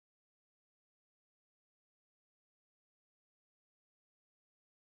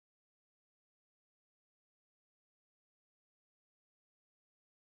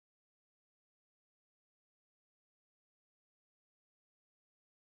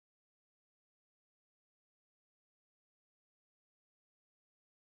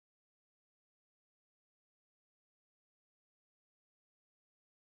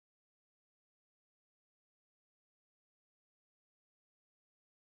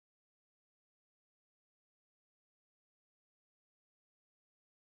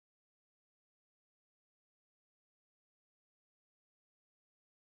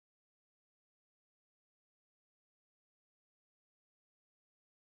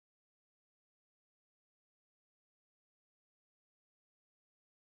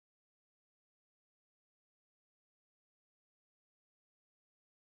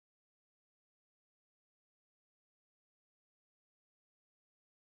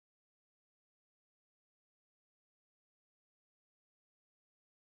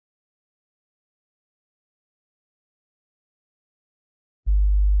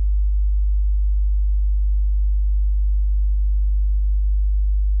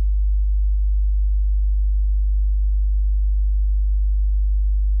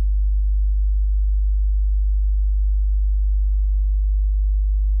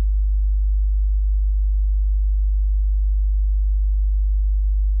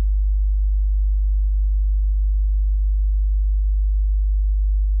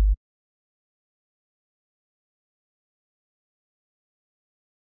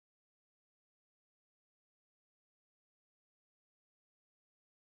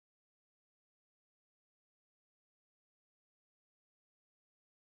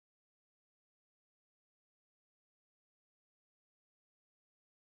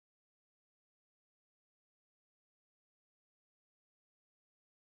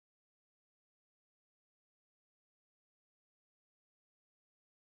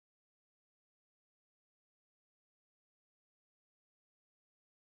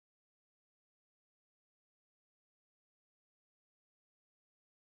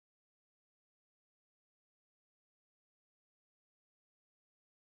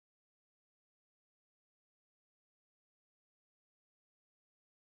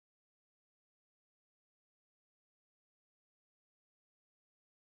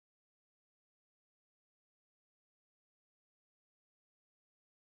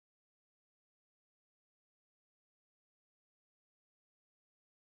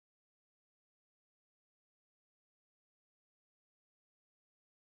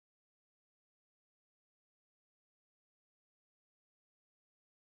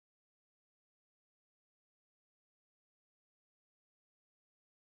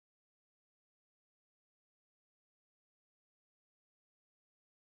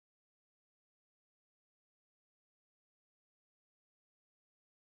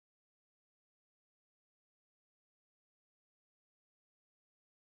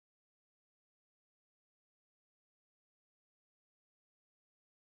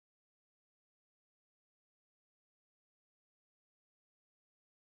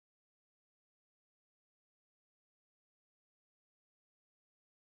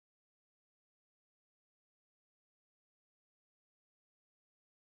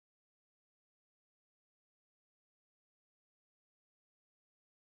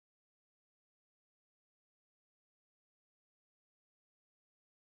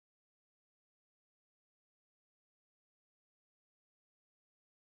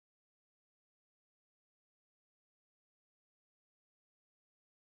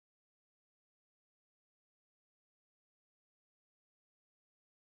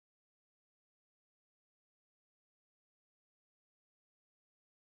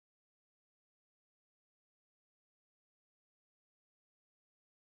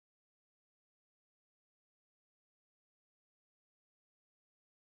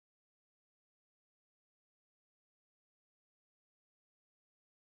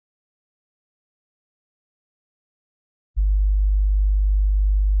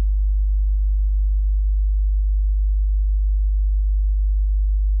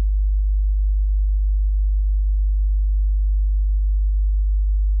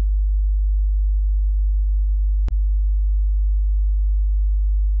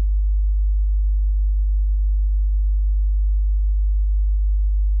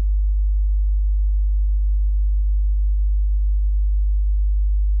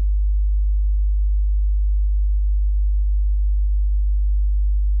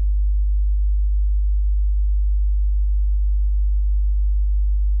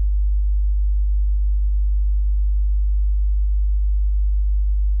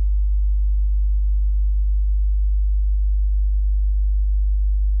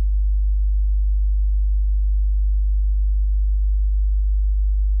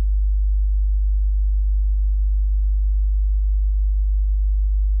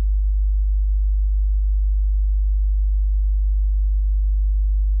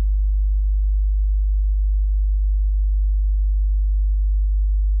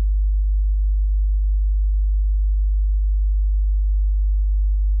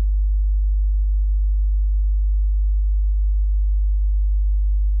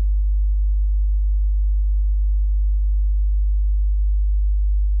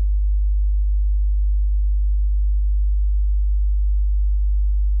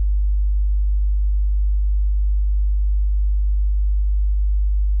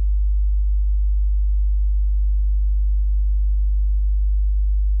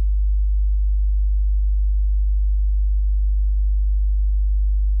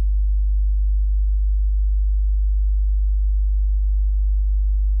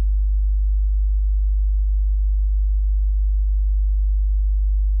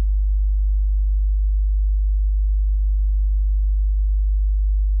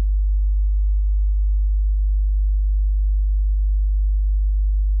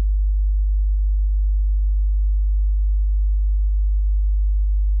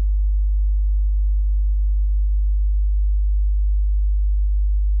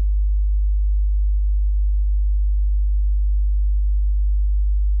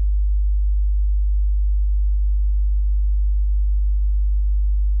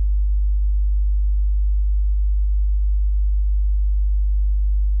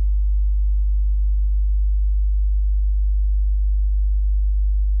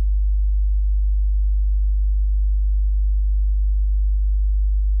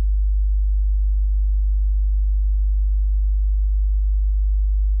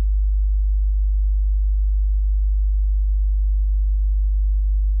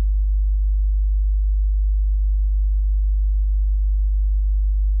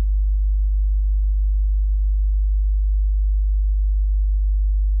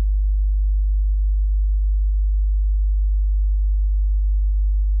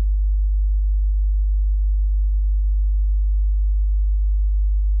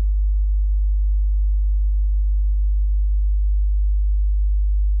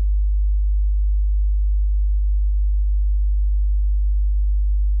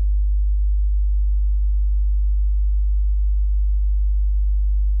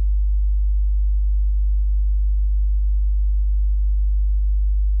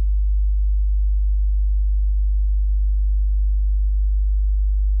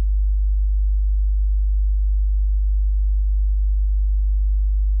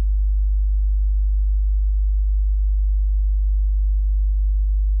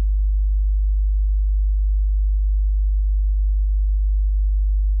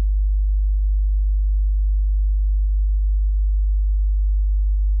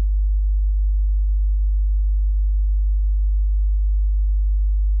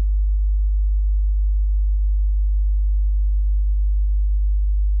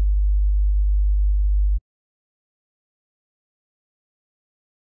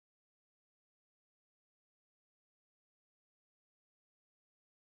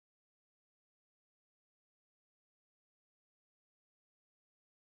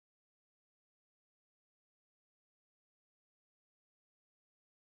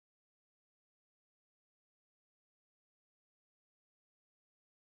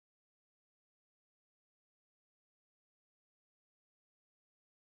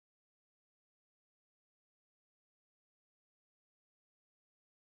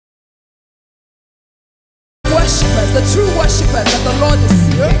worshippers, the true worshippers that the Lord is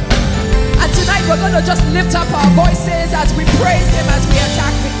seeking. And tonight we're going to just lift up our voices as we praise Him, as we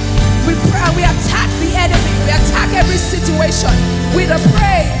attack Him. We pray and we attack the enemy. We attack every situation with a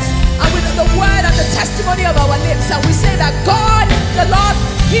praise and with the word and the testimony of our lips. And we say that God, the Lord,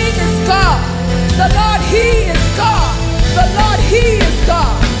 He is God. The Lord, He is God. The Lord, He is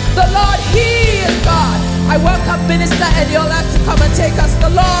God. The Lord, He is God. I welcome Minister ERNIEOLA to come and take us. The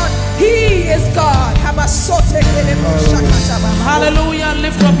Lord, He is God. Hallelujah.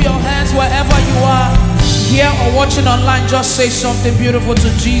 Lift up your hands wherever you are, here or watching online. Just say something beautiful to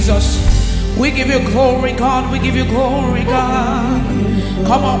Jesus. We give you glory, God. We give you glory, God.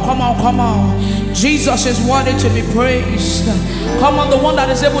 Come on, come on, come on. Jesus is worthy to be praised. Come on, the one that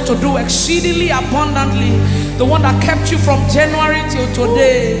is able to do exceedingly abundantly, the one that kept you from January till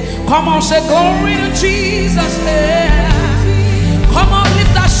today. Come on, say glory to Jesus. Yeah. Come on,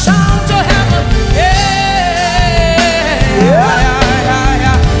 lift that sound to heaven. Yeah.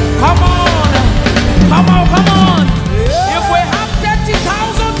 Yeah. Come on, come on, come on. Yeah. If we have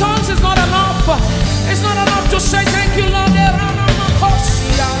 30,000 tongues, it's not enough. It's not enough to say thank you, Lord.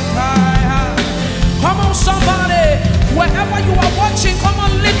 Come on, somebody, wherever you are watching, come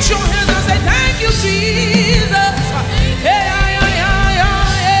on, lift your hands and say thank you, Jesus.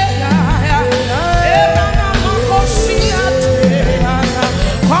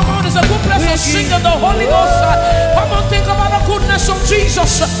 Come on, it's a good place to sing in the Holy Ghost. Come on, think about the goodness of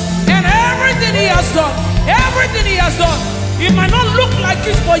Jesus and everything He has done. Everything He has done. It might not look like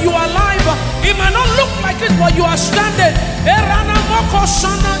it, but you are alive. It might not look like it, but you are standing.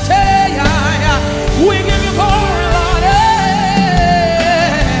 We give you glory, Lord.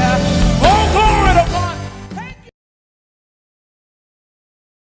 Oh, glory to God. Thank you.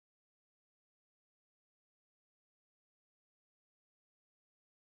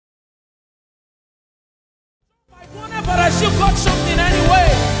 I wonder, but I still got something anyway.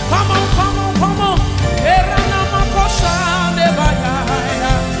 Come on, come on, come on.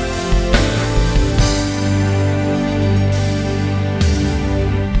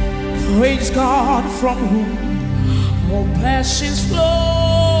 Praise God, from whom all blessings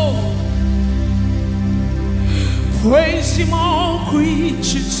flow. Praise Him, all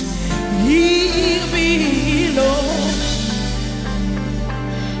creatures here below.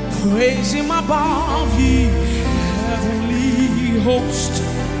 Praise Him above, ye heavenly host.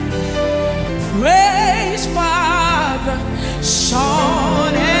 Praise Father,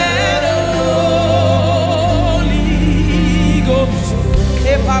 Son, and Holy Ghost.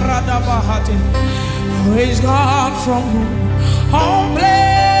 Praise God, from whom all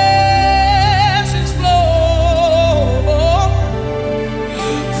blessings flow.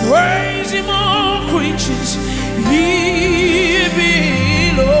 Praise Him, all creatures here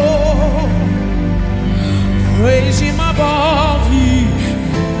below. Praise Him above, ye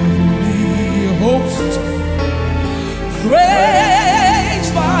heavenly host.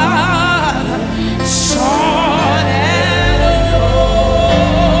 Praise Father, Son, and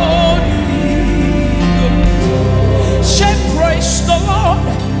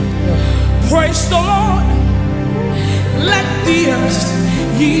praise the Lord. Let the earth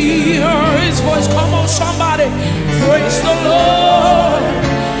hear His voice. Come on, somebody. Praise the Lord.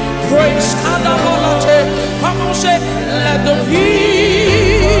 Praise Kadabalate. Come on, say, let the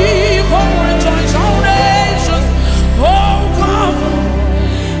people rejoice. All nations, oh, come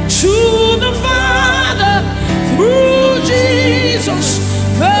to the Father through Jesus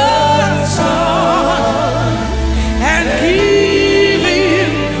the Son, and give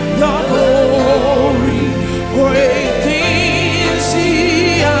Him the glory. Great things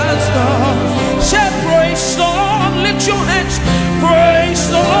He has done. Say praise the Lord. Lift your hands. Praise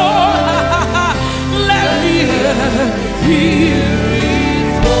the Lord. Let me hear it.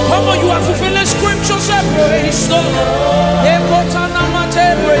 Come on, you are fulfilling scripture. Say praise the Lord.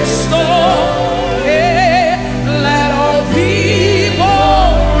 Praise the Lord. Let all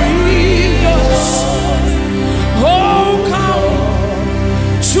people rejoice. Oh, come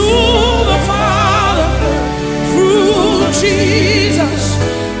to the Father through Jesus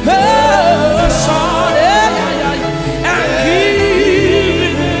the Son, and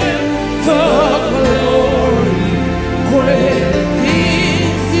give Him the glory. Great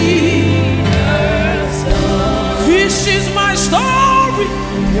is He has done. This is my story.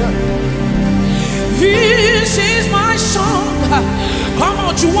 This is my song. Come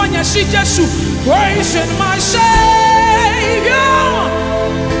on, you want to see Jesus praising my Savior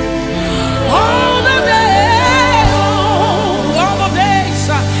all the day long, all the days.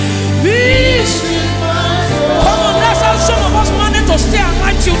 This is my song. Come on, that's how some of us manage to stay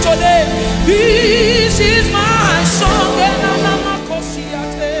alive till today. This is my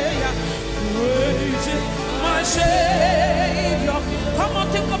Savior. Come on,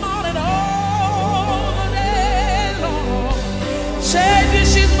 think about it all the day long. Say,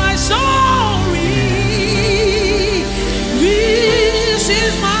 this is my story. This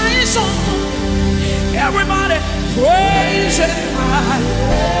is my song. Everybody praise it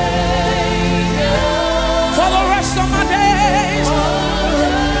for the rest of my days.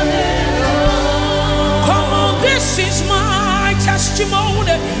 Come on, this is my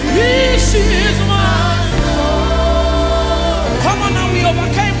testimony. This is my. Come on now, we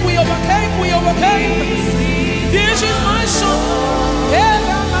overcame, we overcame, we overcame. This is my song.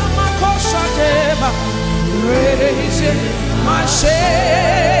 Praise my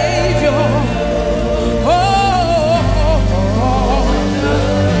Savior.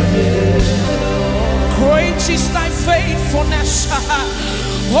 Great is thy faithfulness,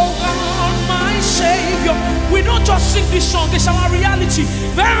 oh God, my Savior. We don't just sing this song, it's our reality.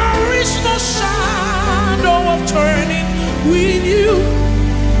 There is no shadow of turning with you.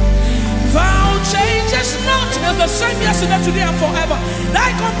 Thou changes not, as the same yesterday, today, and forever.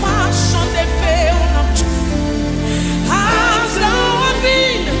 Thy compassion they fail not. As thou hast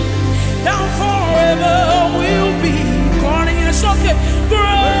been, thou forever will be. Calling it's okay.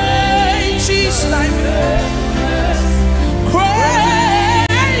 Great is thy faithfulness. Great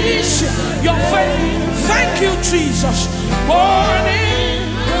is your faith. Thank you, Jesus.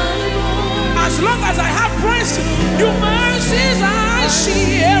 Morning. As long as I have praise, new mercies I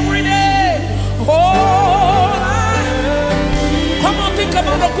see every day. Oh, come on, think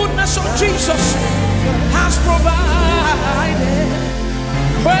about the goodness of Jesus has provided.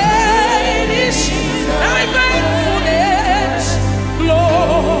 Great is thy faithfulness,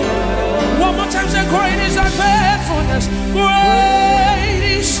 Lord. One more time, say, great is thy faithfulness. Great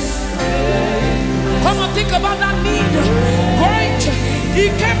is. Come on, think about that need. Great. He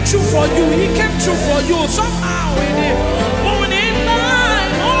came true for you. He came true for you. Somehow in it. Morning by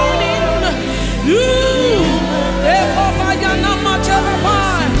morning. You.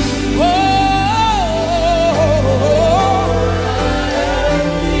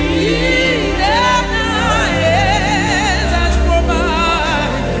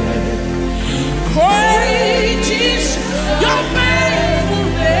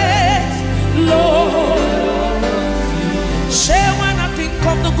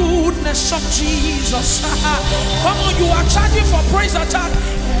 Of Jesus. Come on, you are charging for praise attack,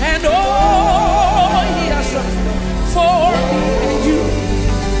 and oh, he has done for you.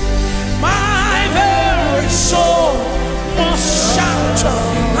 My very soul must shout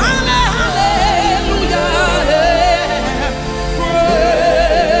hallelujah.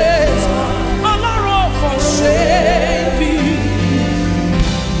 Praise Allah for saving.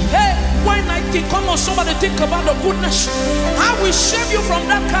 Hey, when I think, come on, somebody think about the goodness. How we save you from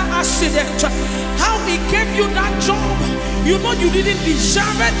that car accident. How he gave you that job. You know you didn't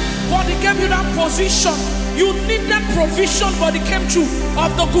deserve it, but he gave you that position. You need that provision, but he came true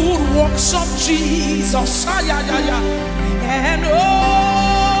of the good works of Jesus. And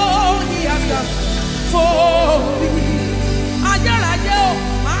oh, he has done for me. My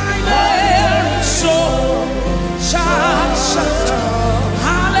very soul shall shout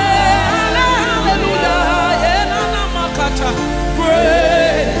hallelujah.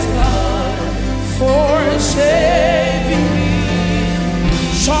 Praise God for saving me.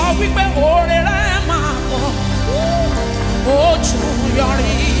 So we be orema oh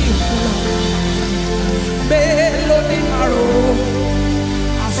juniori melody maro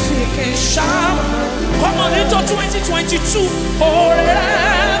African shama. Come on into 2022.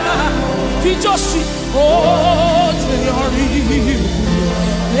 Orema we just see oh juniori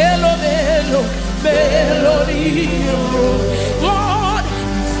melody Lord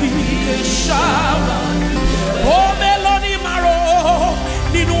African shama. Oh melody maro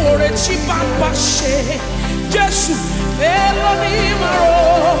ninu ore chipampa she Jesu melody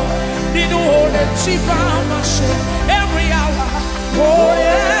maro ninu ore chipampa she every hour oh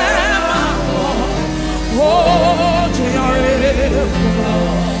yeah oh jare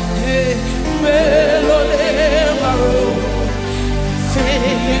melody maro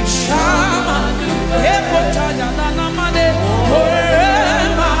African shama ekotaya na mane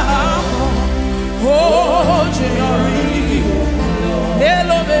oh jare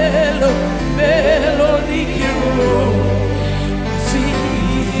Hello, hello, melody hero.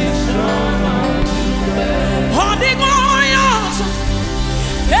 Odigoyos,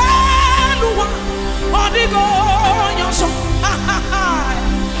 hello, odigoyos,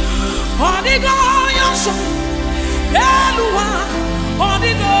 odigoyos, hello,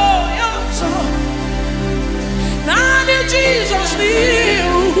 odigoyos. Now Jesus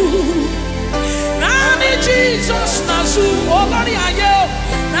knew. Now Jesus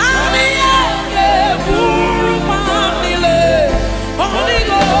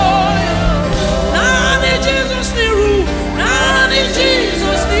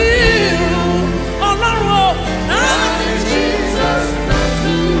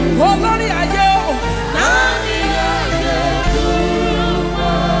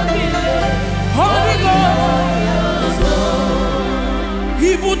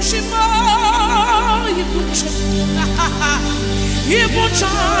Ibuchima,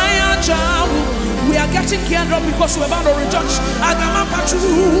 we are getting geared up because we're about to rejoice. Agama Pachus,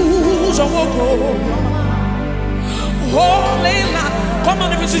 Holy Land. Come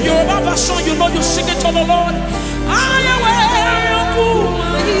on, if it's a Yoruba version, you know you sing it to the Lord.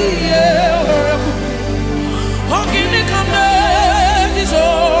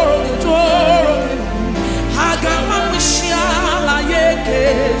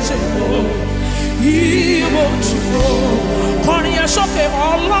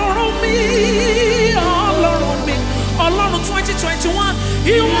 Ọlọ́run 2021,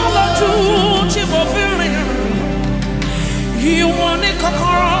 ìwọ lọ́dún tí mo fi rìn. Ìwọ ní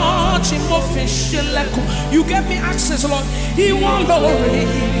kọ́kọ́rọ́ tí mo fi ṣílẹ̀kùn. You gave me access, Lord. Ìwọ lórí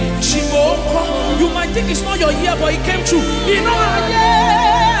tí mo kọ́. You might think it's not your year, but it came true. Iná ayé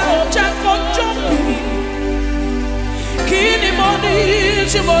ọjà kọjọ́ bí. Kí ni mo ní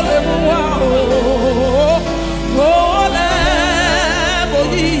tí mo lè mú wá o? Mo lẹ́ mo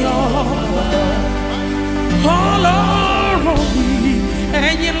yíyan. Ọlọ́run mi,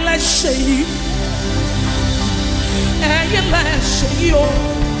 ẹ̀yin lẹ ṣe yìí. Ẹ̀yin lẹ ṣe yìí o.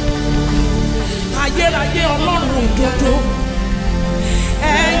 Ayérayé Ọlọ́run òdodo.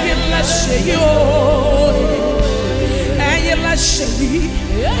 Ẹ̀yin lẹ ṣe yìí o. Ẹ̀yin lẹ ṣe yìí.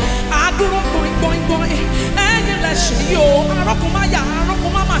 Adúró gbọ̀ngbọ̀ngbọ̀n. Ẹ̀yin lẹ ṣe yìí o. Arọ́kùnmáyà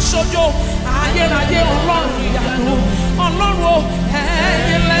arọ́kùnmáma ṣojo. Ayérayé Ọlọ́run ìyanu. Ọlọ́run o.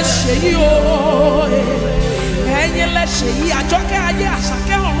 Ẹ̀yin lẹ ṣe yìí o. Ẹ̀yin lẹ ṣe yìí. Àjọkẹ́ ayé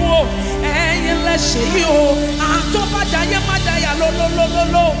àṣàkẹ́ ọ̀run o. Ẹ̀yin lẹ ṣe yìí o. Àtọ́bàjáyé májáyà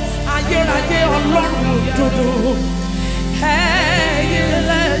lólólólóló. Ayérayé Ọlọ́run òdodo. Ẹ̀yin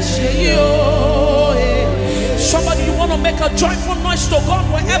lẹ ṣe yìí o. Somebody, you want to make a joyful noise to God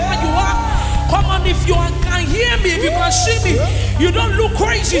wherever you are. Come on, if you can hear me, if you can see me, you don't look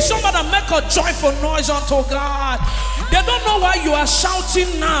crazy. Somebody make a joyful noise unto God. They don't know why you are shouting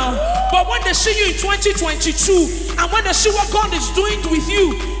now, but when they see you in 2022, and when they see what God is doing with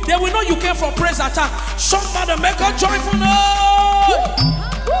you, they will know you came from praise attack. Somebody make a joyful noise.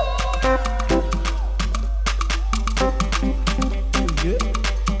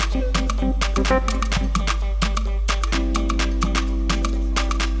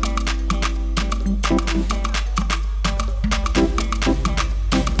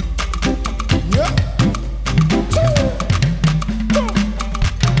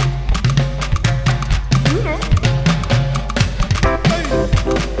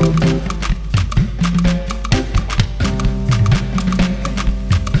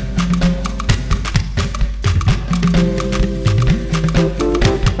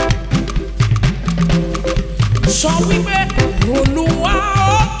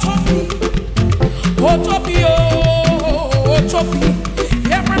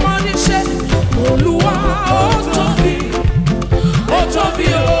 Everybody say, Olúwa ó tóbi, ó tóbi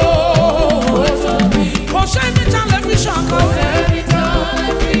o. Kò sẹ́ni tá lè fi ṣàkàwé.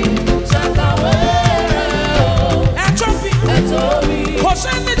 Ẹ tóbi, kò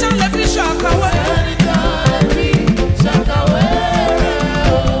sẹ́ni tá lè fi ṣàkàwé.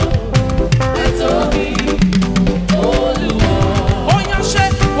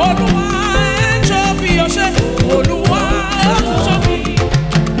 Olúwa ẹ tóbi, ó ṣe Olúwa ó tóbi.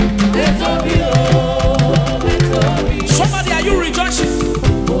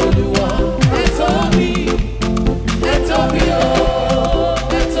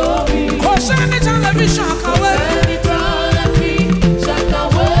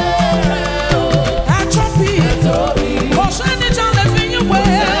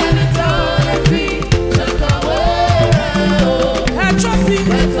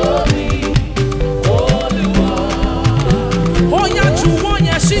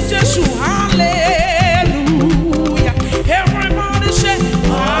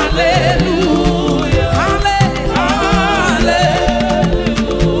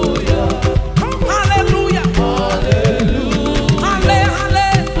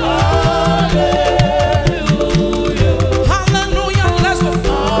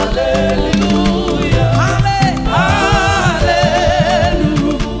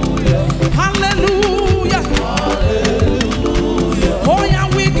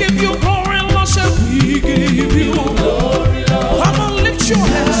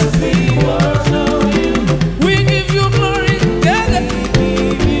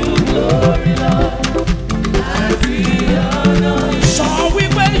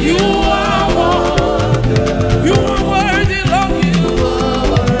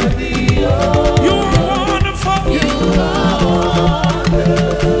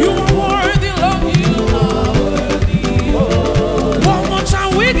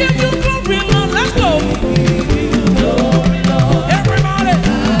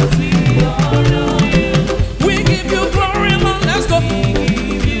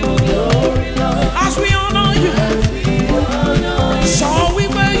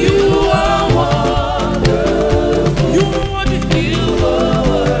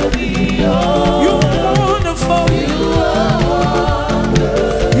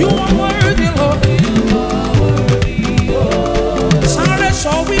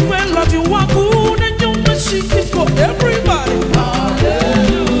 you are good and your mercy is for everybody.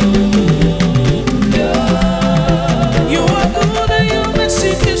 You are good and your mercy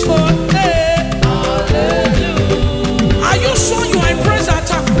is for everybody. Are you sure you are in praise that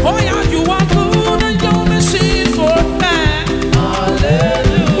time? Oh yeah, you are good and your mercy is for everybody.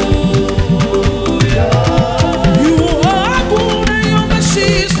 You are good and your mercy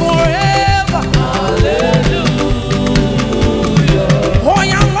is forever. Oh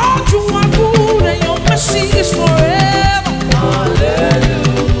yeah, Lord, you are good and your mercy is forever.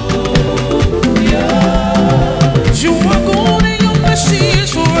 You are good and your mercy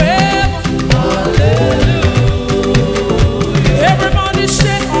is forever. Everybody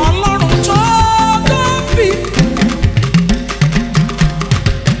say, oh Lord, I'm tired of it.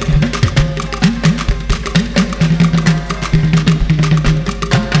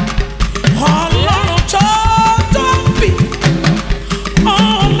 Oh Lord, I'm tired of it. Oh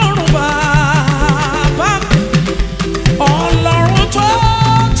Lord, Baba. Oh Lord, I'm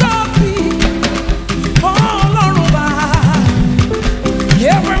tired of it. Oh Lord, Baba.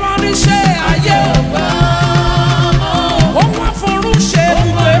 Everybody say, aye. Oh, what for who say,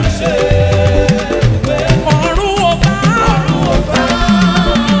 ọ̀run ọba.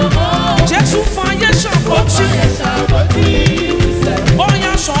 Jésù fàyè ṣàpótí. Ó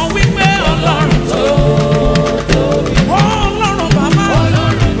yá sọ wípé Ọlọ́run tó. Ọlọ́run bàbá.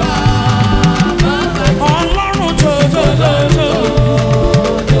 Ọlọ́run tó.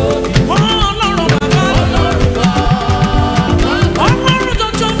 Ọlọ́run bàbá. Ọlọ́run tó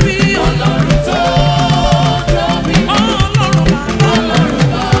tóbi. Ọlọ́run bàbá.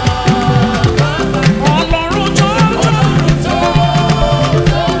 Ọlọ́run tó.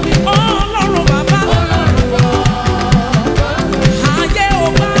 Ọlọ́run bàbá. Ayé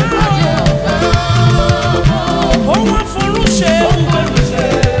ọba. Ó wá forún ṣe ibùgbé.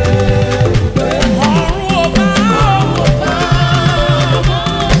 Ọ̀run ọba.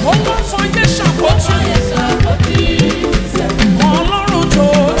 Ó wá fàyè ṣàpótí. Ọlọ́run tó.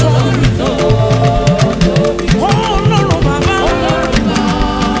 Ọlọ́run bàbá.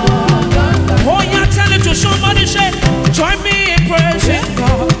 Oh yeah, tell it to somebody, say, join me in praising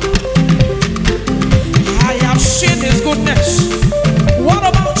God. I have seen His goodness. What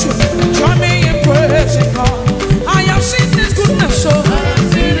about you? Join me in praising God. I have seen His goodness, so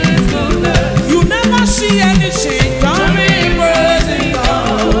you never see anything. Join me in praising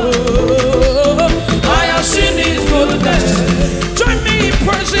God. I have seen His goodness. Join me in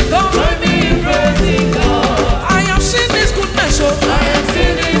praising God. I have seen His goodness, so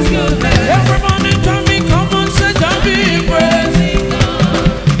everybody join me. Come on, say, join me in praising God.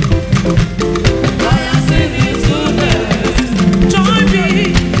 Join me.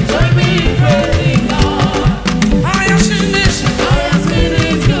 I have seen this.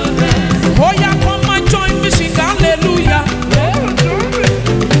 Oh yeah, come and join me, sing hallelujah.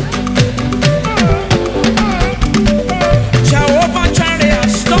 Jehovah Jireh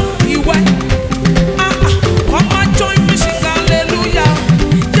has done the way. Come and join me, sing hallelujah.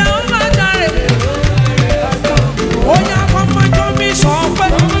 Jehovah Jireh. Oh yeah, come and join me, song.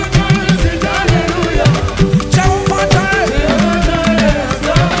 Jehovah Jireh.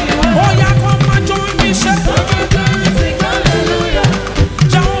 Oh yeah, come and join me, say.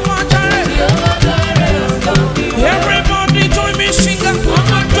 Jehovah Jireh. Everybody join me, sing.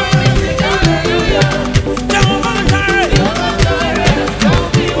 Come and join me. Jehovah Jireh.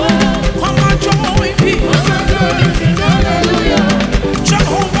 Come and join me.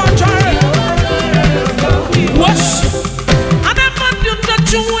 Jehovah Jireh. What's I never knew that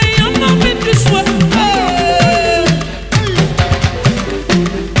you were not in this way.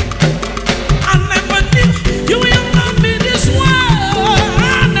 I never knew you were not me this way.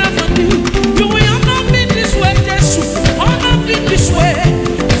 I never knew you were not me this way. Yes, I'm not me this way.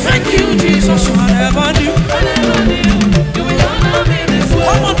 Thank you, Jesus. I never knew.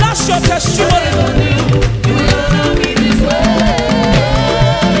 Come on, that's your testimony.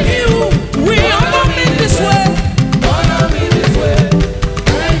 You, we are not me this way.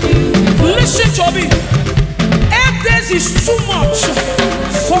 Listen to me. 8 days is too much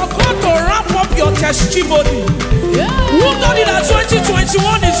for God to wrap up your testimony. Who told you that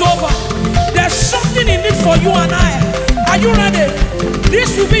 2021 is over? There's something in it for you and I. Are you ready?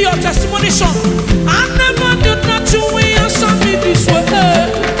 This will be your testimony song. I never knew that you will answer me this way.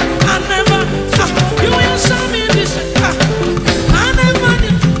 I never, you will answer me this way. I never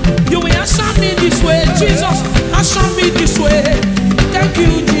knew you will answer me this way. Jesus, answer me this way. Thank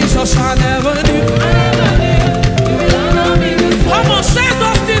you, Jesus. I never knew. Come on, say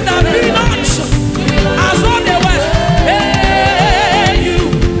those things that be not as what they were. Hey, you.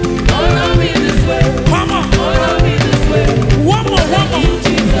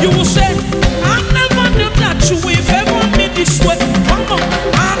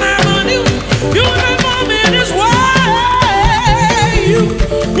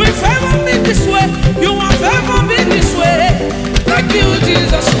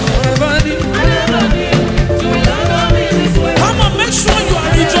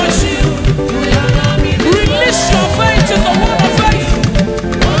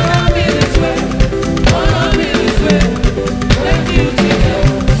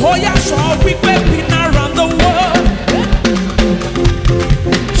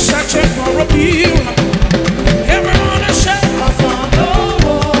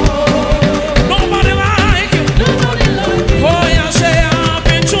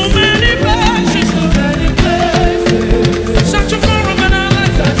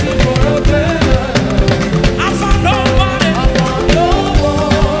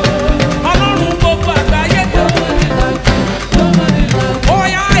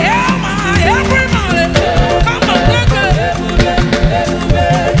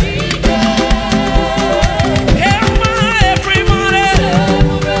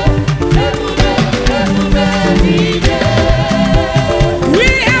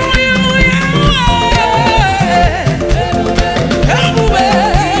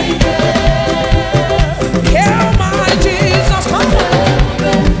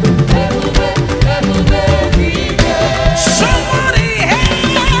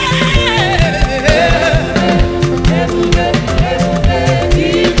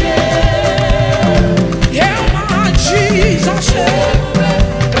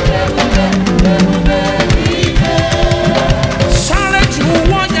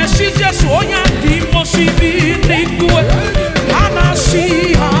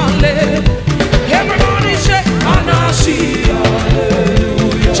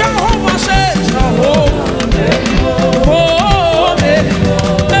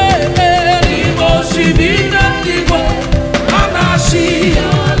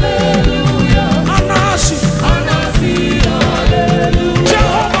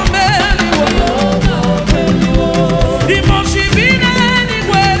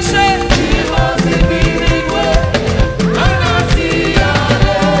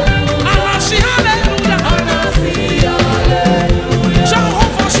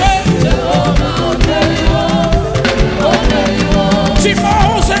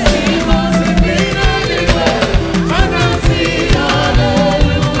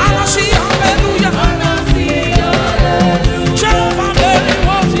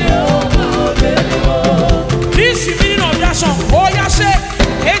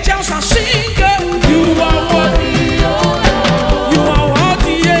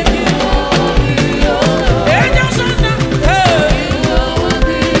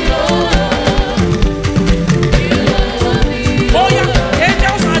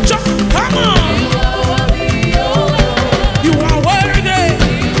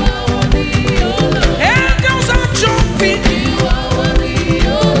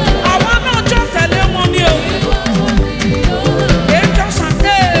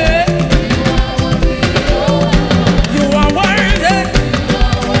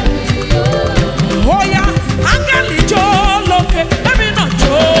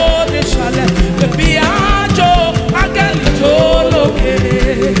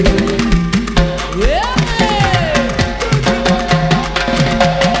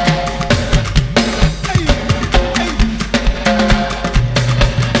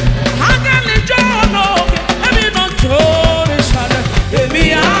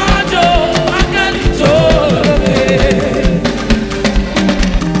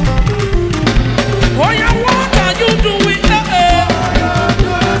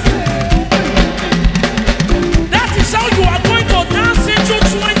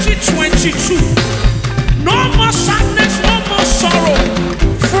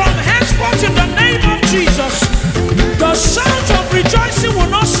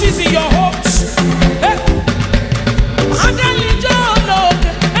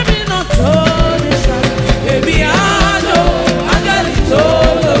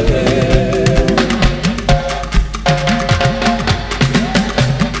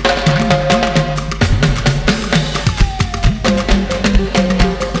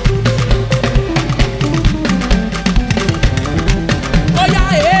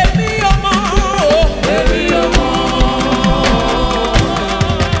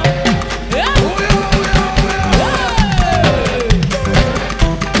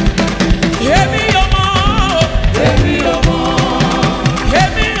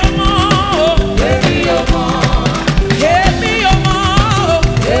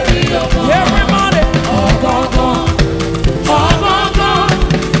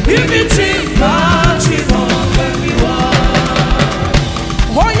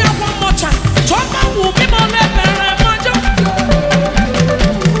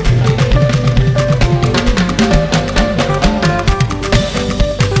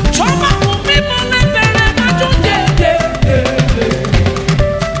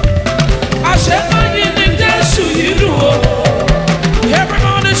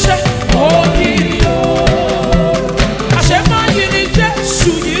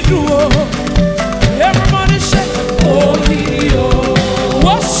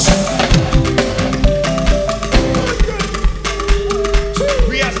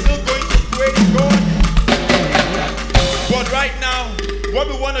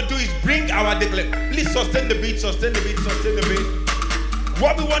 declare. Please sustain the beat, sustain the beat, sustain the beat.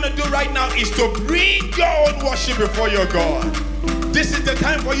 What we want to do right now is to bring your own worship before your God. This is the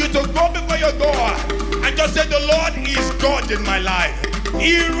time for you to go before your God and just say, the Lord is God in my life.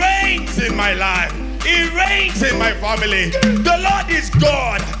 He reigns in my life. He reigns in my family. The Lord is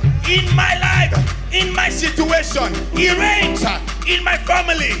God in my life, in my situation. He reigns in my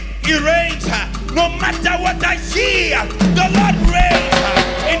family. He reigns. No matter what I see, the Lord reigns.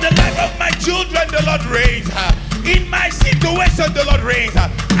 In the life of my children, the Lord reigns. In my situation, the Lord reigns.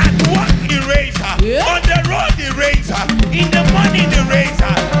 At work, He reigns. On the road, He reigns. In the morning, He reigns.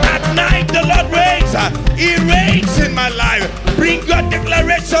 At night, the Lord reigns. He reigns in my life. Bring your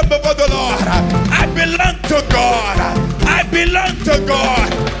declaration before the Lord. I belong to God. I belong to God.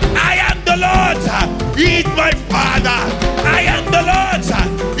 I am the Lord's. He is my Father. I am the Lord's.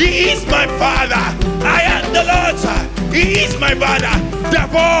 He is my Father. I am the Lord's. He is my Father.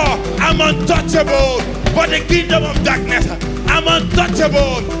 Therefore, I'm untouchable for the kingdom of darkness. I'm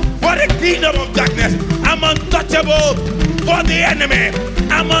untouchable for the kingdom of darkness. I'm untouchable for the enemy.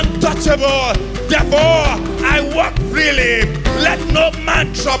 I'm untouchable. Therefore, I walk freely. Let no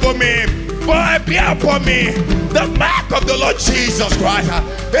man trouble me. For I bear upon me the mark of the Lord Jesus Christ.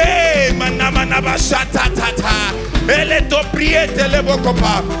 Hey, manama shata tata. Eleto priete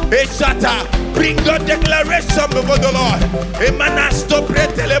lebokopa. Hey, shata. Bring your declaration before the Lord. Hey, manasto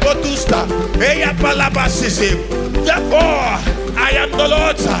priete lebotusta. Hey, apalabasisi. Therefore, I am the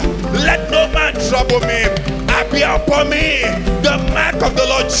Lord. Let no man trouble me. I bear upon me the mark of the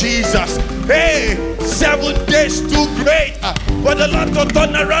Lord Jesus. Hey, 7 days too great for the Lord to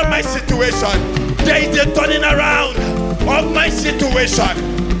turn around my situation. There is a turning around of my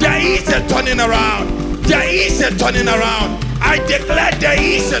situation. There is a turning around. There is a turning around. I declare there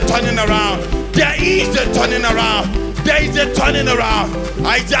is a turning around. There is a turning around. There is a turning around.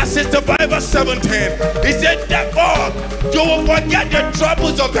 Isaiah 65 verse 17. He said, therefore, you will forget the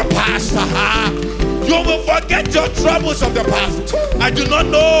troubles of the past. You will forget your troubles of the past. I do not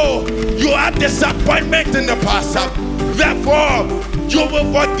know you had disappointment in the past. Therefore, you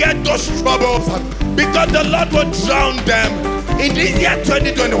will forget those troubles because the Lord will drown them. In this year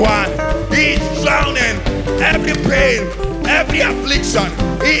 2021, He is drowning every pain, every affliction.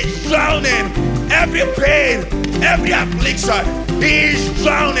 He is drowning every pain, every affliction. He is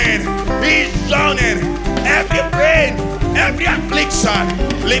drowning. He is drowning every pain, every affliction.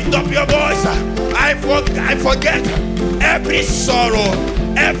 Lift up your voice. I forget every sorrow,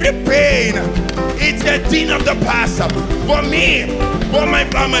 every pain. It's a thing of the past. For me, for my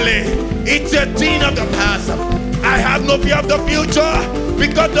family, it's a thing of the past. I have no fear of the future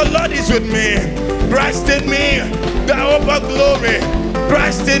because the Lord is with me. Christ in me, the hope of glory.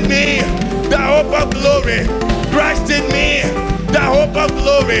 Christ in me, the hope of glory. Christ in me, the hope of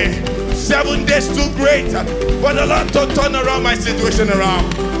glory. 7 days too great for the Lord to turn around my situation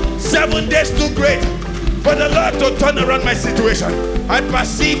around. 7 days too great for the Lord to turn around my situation. I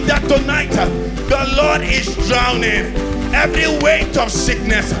perceive that tonight the Lord is drowning every weight of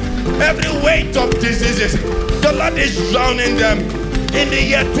sickness, every weight of diseases. The Lord is drowning them. In the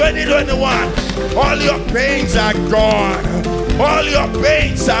year 2021, all your pains are gone. All your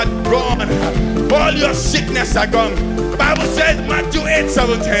pains are gone. All your sickness are gone. Bible says, Matthew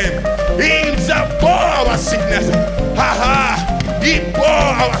 8:17, He Himself bore our sickness. He bore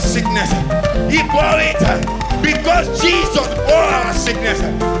our sickness. He bore it because Jesus bore our sickness.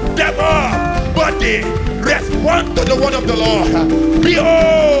 Therefore, body, respond to the word of the Lord.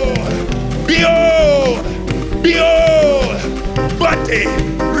 Behold, behold, behold, body,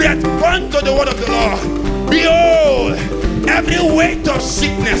 respond to the word of the Lord. Behold, every weight of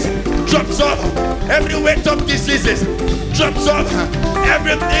sickness drops off. Every weight of diseases drops off.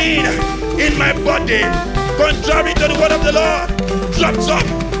 Everything in my body contrary to the word of the Lord drops off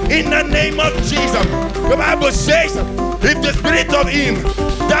in the name of Jesus. The Bible says, if the spirit of Him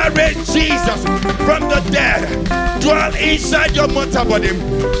that raised Jesus from the dead dwell inside your mortal body,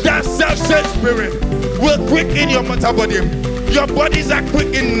 that self-same spirit will quicken your mortal body. Your bodies are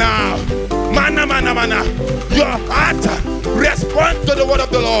quickened now. Mana, mana, mana. Your heart respond to the word of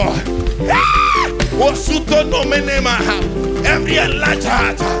the Lord. Osuto no menema. Every enlarged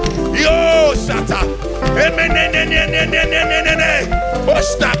heart. Yo, Sata.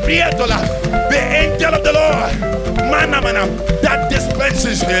 The angel of the Lord. Mana, mana. That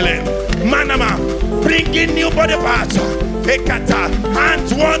dispenses healing. Mana, mana. Bringing new body parts. Ekata.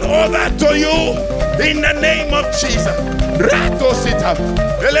 Hands one over to you. In the name of Jesus. Rato Sita.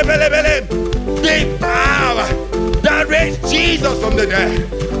 The power that that raised Jesus from the dead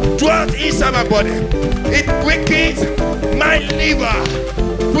dwells inside my body. It quickens my liver,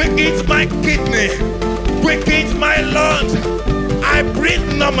 quickens my kidney, quickens my lungs. I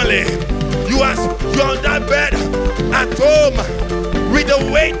breathe normally. You're on that bed at home with the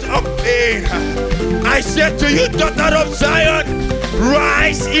weight of pain. I said to you, daughter of Zion,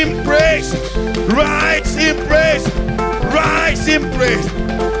 rise in praise, rise in praise, rise in praise.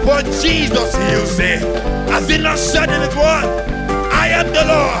 For Jesus heals thee. Has he not said in his word, I am the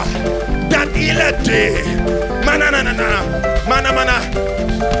Lord that healeth thee. Mana.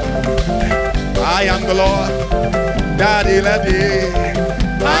 I am the Lord that healeth thee.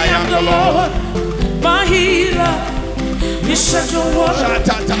 I am the Lord, my healer. You sent your word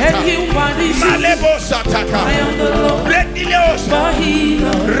and healed my disease. I am the Lord, my healer. I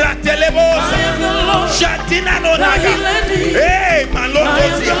am the Lord, my healer. Hey, my Lord, my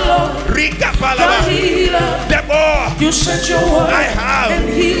healer. You sent your word and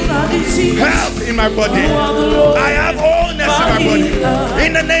healed my disease. Health in my body. I have wholeness in my body.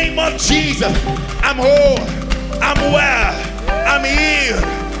 In the name of Jesus, I'm whole, I'm well, I'm healed.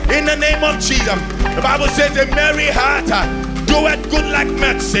 In the name of Jesus. The Bible says a merry heart doeth good like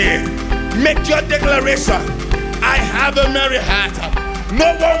medicine. Make your declaration. I have a merry heart.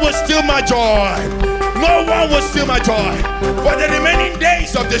 No one will steal my joy. No one will steal my joy. For the remaining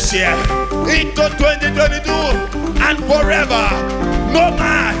days of this year, into 2022 and forever, no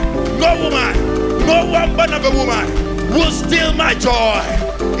man, no woman, no one born of a woman will steal my joy.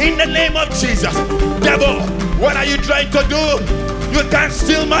 In the name of Jesus. Devil, what are you trying to do? You can't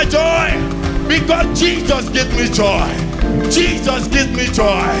steal my joy, because Jesus gives me joy. Jesus gives me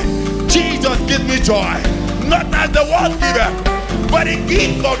joy. Jesus gives me joy. Not as the world giveth, but it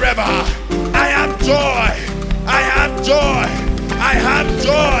gives forever. I have joy. I have joy. I have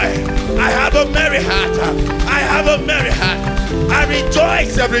joy. I have a merry heart. I have a merry heart. I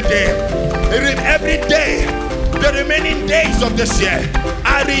rejoice every day. Every day, the remaining days of this year,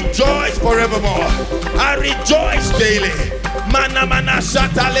 I rejoice forevermore. I rejoice daily. Mana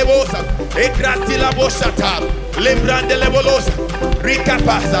shata lebosa, ekrati la bosata, lembrande lebolosa,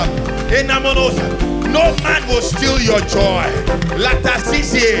 ricapasa, enamonosa. No man will steal your joy.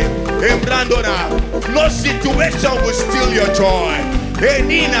 Latasisi, embrandona. No situation will steal your joy.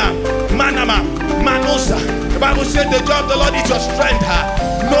 Enina, manama, manusa. The Bible said the joy of the Lord is your strength.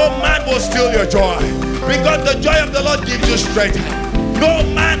 No man will steal your joy, because the joy of the Lord gives you strength. No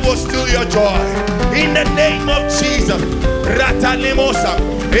man will steal your joy. In the name of Jesus. Ratanimosa,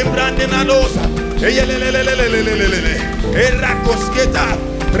 Embrandenanosa, Eyelelelelelelelele, Erakosketa,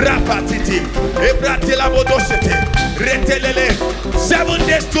 Rapatiti, Ebratelabodosete, Retelele. 7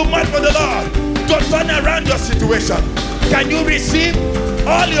 days too much for the Lord to turn around your situation. Can you receive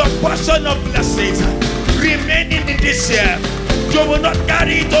all your portion of blessings remaining in this year? You will not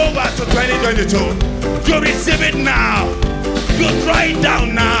carry it over to 2022. You receive it now. You draw it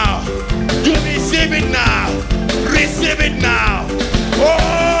down now. You receive it now. Receive it now.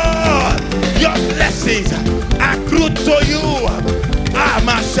 Oh, your blessings accrue to you.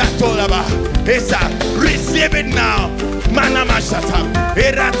 Receive it now.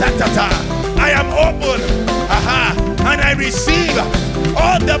 I am open. And I receive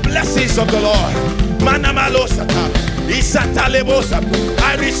all the blessings of the Lord.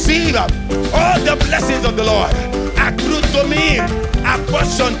 I receive all the blessings of the Lord. Accrue to me,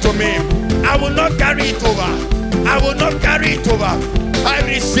 apportion to me. I will not carry it over. I will not carry it over. I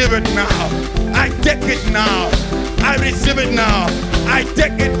receive it now. I take it now. I receive it now. I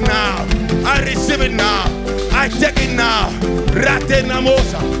take it now. I receive it now. I take it now. Rate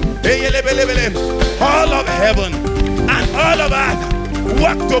namosa. All of heaven and all of earth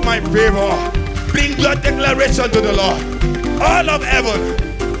work to my favor. Bring your declaration to the Lord. All of heaven,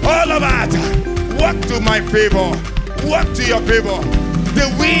 all of earth work to my favor. Work to your favor. The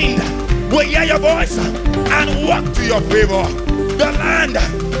wind will hear your voice and walk to your favor. The land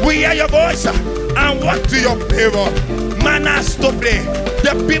will hear your voice and walk to your favor. Manas to play.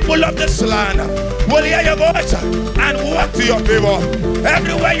 The people of this land will hear your voice and walk to your favor.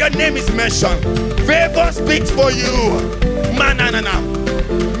 Everywhere your name is mentioned, favor speaks for you. Mananana.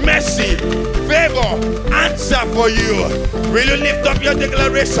 Mercy, favor, answer for you. Will you lift up your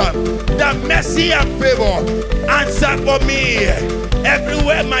declaration that mercy and favor answer for me?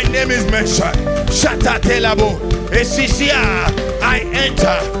 Everywhere my name is mentioned, Shatatelabo, Esisia, I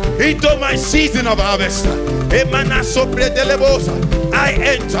enter into my season of harvest. I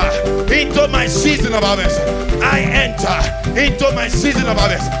enter into my season of harvest. I enter into my season of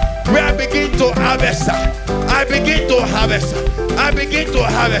harvest. Where I begin to harvest. I begin to harvest. I begin to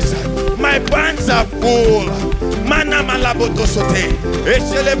harvest. My My barns are full. Mana malaboto sote. E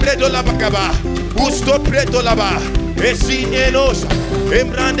celebredo la bakaba. Usto preto laba. E sinenos.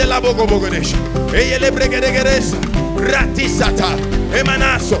 Embrande la bogobogonesh. E elebregeregeresa. Ratisata.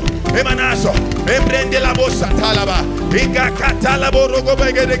 Emanaso. Emanaso. Embrende la bossa talaba. Igakata la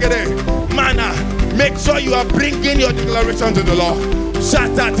borogobegere. Mana. Make sure you are bringing your declaration to the Lord.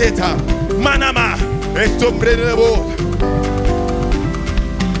 Shata teta. Manama. Estombrebo.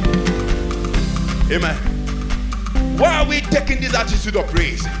 Amen. Why are we taking this attitude of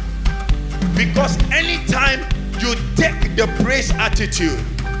praise? Because anytime you take the praise attitude,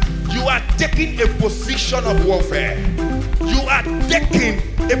 you are taking a position of warfare. You are taking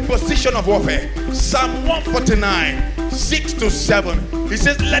a position of warfare. Psalm 149, 6-7. He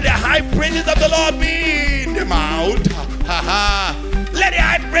says, let the high praises of the Lord be in the mouth. Let the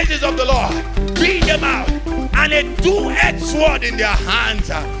high praises of the Lord be in the mouth, and a two-edged sword in their hands,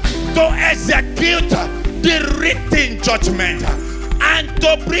 to execute the written judgment and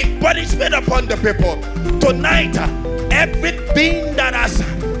to bring punishment upon the people. Tonight, everything that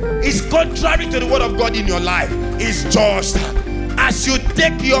is contrary to the word of God in your life is just. As you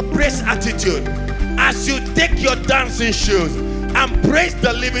take your praise attitude, as you take your dancing shoes and praise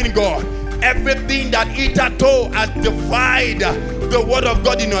the living God, everything that hitherto has defied the word of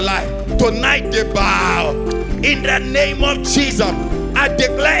God in your life, tonight they bow. In the name of Jesus, I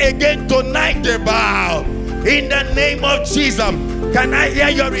declare again, tonight they bow. In the name of Jesus. Can I hear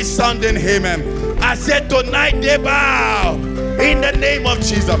your resounding amen? I said tonight they bow. In the name of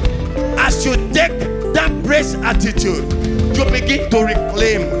Jesus. As you take that praise attitude, you begin to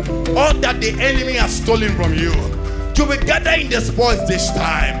reclaim all that the enemy has stolen from you. You will gather in the spoils this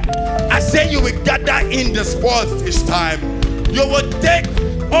time. I say you will gather in the spoils this time. You will take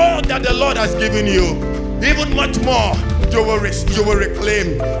all that the Lord has given you, even much more. You will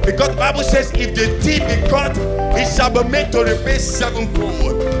reclaim, because the Bible says, if the thief be caught, it shall be made to repay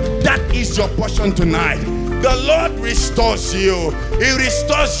sevenfold. That is your portion tonight. The Lord restores you. He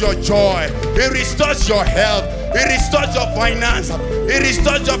restores your joy. He restores your health. He restores your finance. He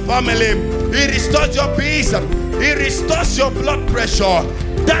restores your family. He restores your peace. He restores your blood pressure.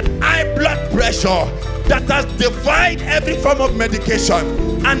 That high blood pressure that has defied every form of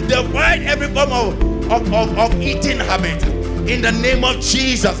medication and defied every form of eating habit. In the name of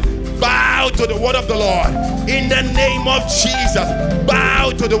Jesus, bow to the word of the Lord. In the name of Jesus,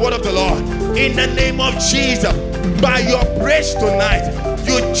 bow to the word of the Lord. In the name of Jesus, by your praise tonight,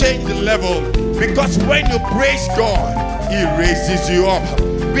 you change the level. Because when you praise God, He raises you up.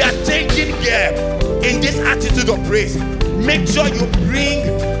 We are changing gear in this attitude of praise. Make sure you bring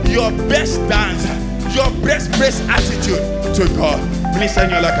your best dance, your best praise attitude to God. Please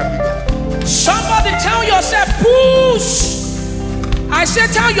send your like and be. Somebody tell yourself, push. I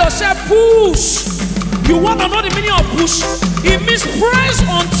said, tell yourself, push. You want to know the meaning of push? It means praise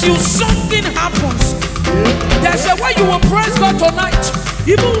until something happens. There's a way you will praise God tonight.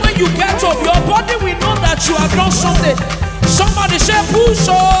 Even when you get up, your body will know that you have done something. Somebody say, push.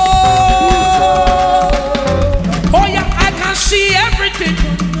 Oh yeah, I can see everything.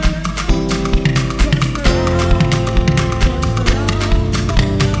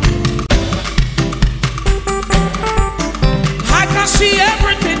 I see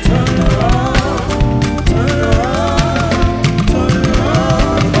everything. Turn around, turn around, turn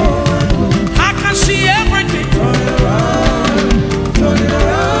around. I can see everything. Turn around, turn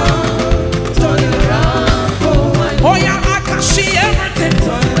around, turn around. Oh yeah, I can see everything.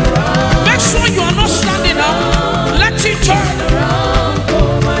 Turn around. Make sure you are not standing up. Let it turn around.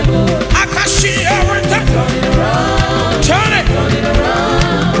 I can see everything. Turn around. Turn it.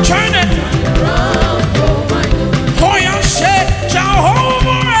 Turn it. Oh yeah, say.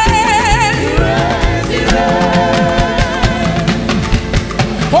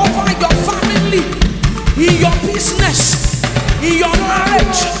 Over your family, in your business, in your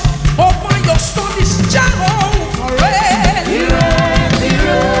marriage, over your studies, Jehovah,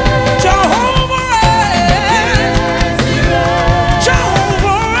 Jehovah,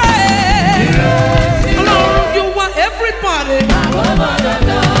 Lord, you want everybody.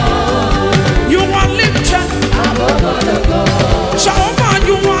 You want lifted. Jehovah,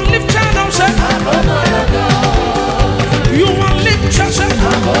 you want lifted. I'm saying. You want lifted.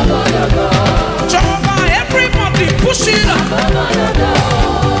 Jehovah, everybody push it up.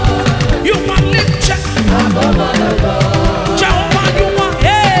 You want lifted.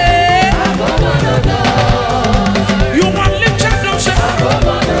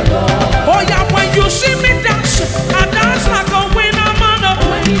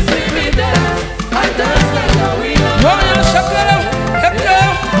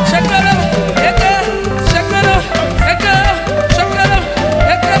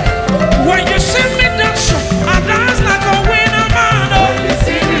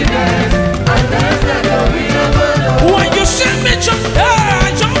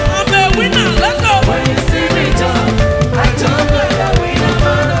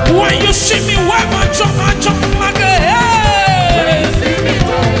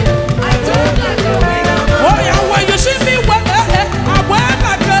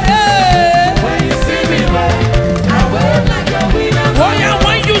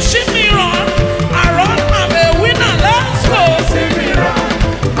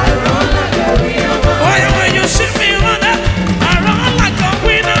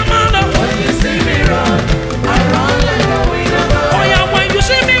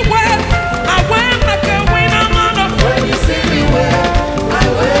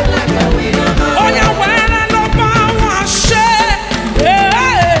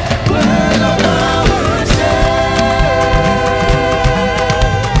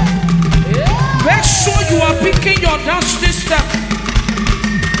 system.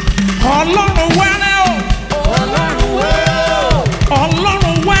 Ọlọ́run wẹ́rẹ́ o. Ọlọ́run wẹ́rẹ́ o.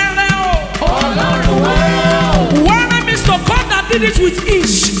 Ọlọ́run wẹ́rẹ́ o. Ọlọ́run wẹ́rẹ́ o. Wẹ́rẹ́ means the God that did it with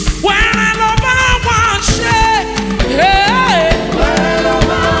ease. Wẹ́rẹ́ ló bá wá ṣe. Wẹ́rẹ́ ló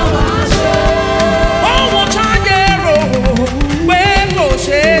bá wá ṣe. Ohun táyé rò pé kò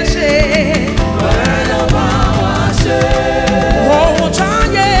ṣeé ṣe. Wẹ́rẹ́ ló bá wá ṣe. Ohun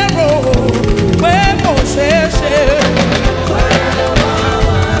táyé rò pé kò ṣeé ṣe. Wẹ́rẹ́ ló bá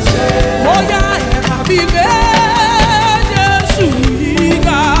wá ṣe. Ó yá ẹ̀ka bí gbé Jésù yìí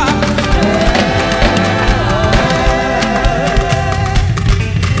ga.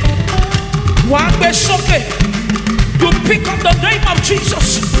 Wàá gbé sókè. You pick up the name of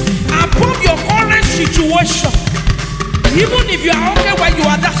Jesus above your current situation. Even if you are okay where you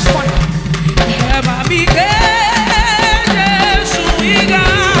are, that's fine. Ẹ̀ka bí gbé Jésù yìí ga.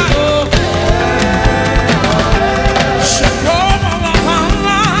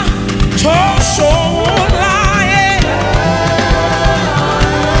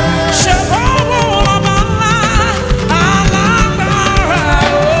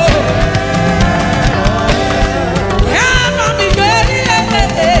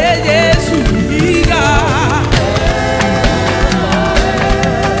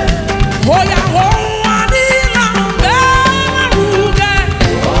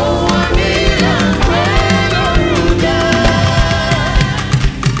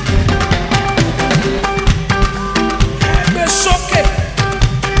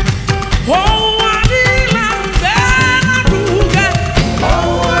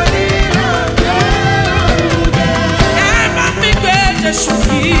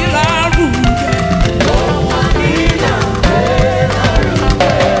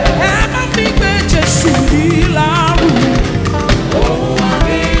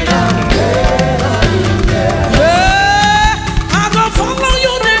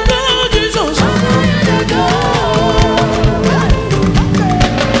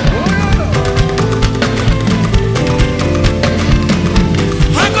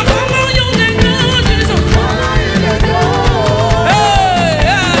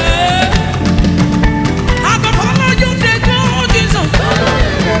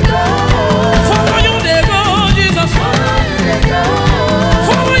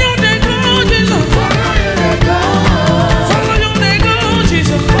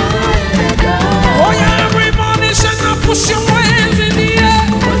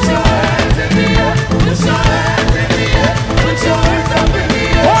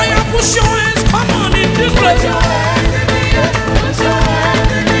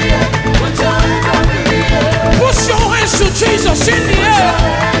 Jesus in the air.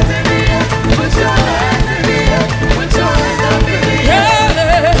 Yeah.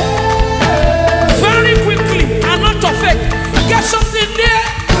 Very quickly, and not of it. Get something there.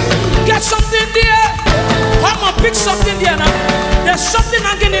 Get something there. Come on, pick something there now. There's something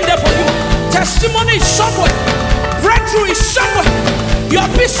hanging in there for you. Testimony is somewhere. Breakthrough is somewhere. Your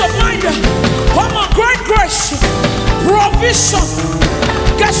peace of mind. Come on, great grace. Provision.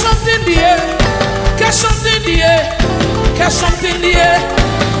 Get something there. Get something there. Get something there.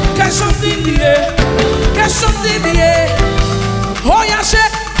 Get something there. Get something there. Oh, yeah, say,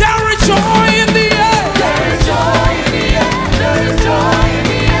 there is joy in the air. There is joy in the air. There is joy in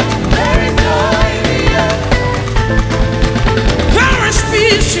the air. There is joy in the air. There is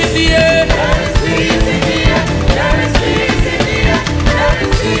peace in the air. There is peace in the air. There is peace in the air. There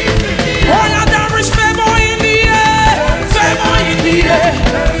is peace in the air. Oh, yeah, there is favor in the air. Favor in the air.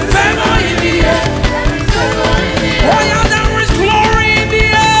 Favor in the air. Oh, yeah, there is glory in the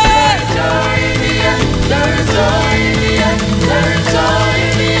air. Joy in the air. There is joy in the air. There is joy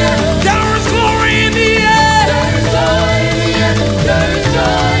in the air. There is glory in the air. There is joy in the air. There is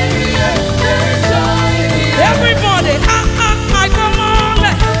joy in the air. There is joy in the air. Everybody,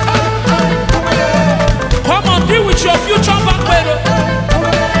 come on, deal with your future back better.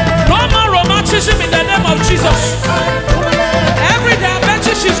 No more romanticism in the name of Jesus. Every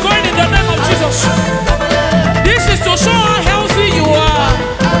diabetes is going in the name of Jesus. This is to show how healthy you are.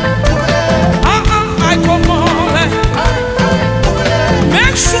 I come on.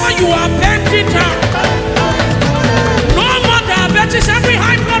 Make sure you are bending down. No more diabetes, every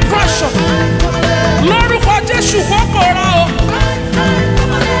high blood pressure. Lord, what just you walk around.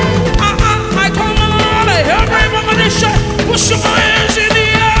 I come on. Every woman is shut. Push your hands in the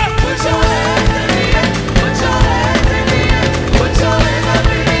air. Put your hands in the air. Put your hands in the air. Put your hands up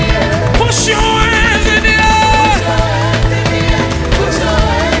in the air. Push your hands in the air. Put your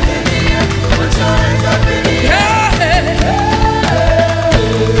hands in the air. Put your hands up in the air. Yeah.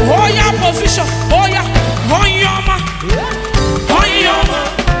 Oh, yeah, position. Oh, yeah. Oh, yeah, man.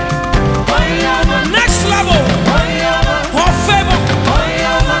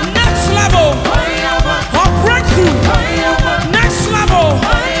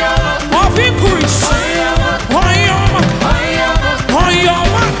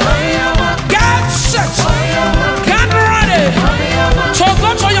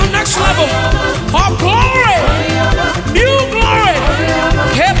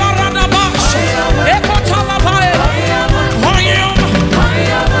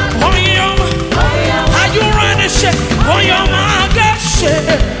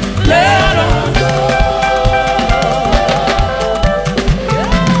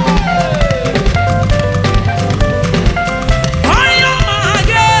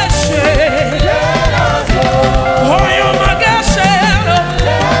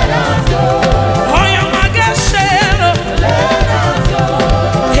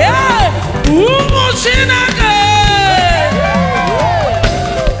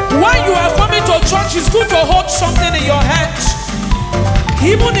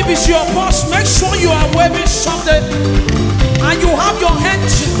 is your boss, make sure you are waving something and you have your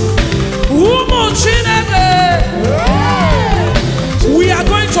hands. We are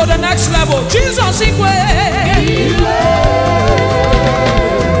going to the next level. Jesus in way.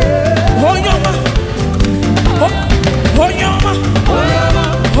 Oyama. Oyama.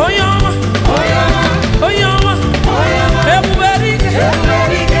 Oyama. Oyama. Everybody.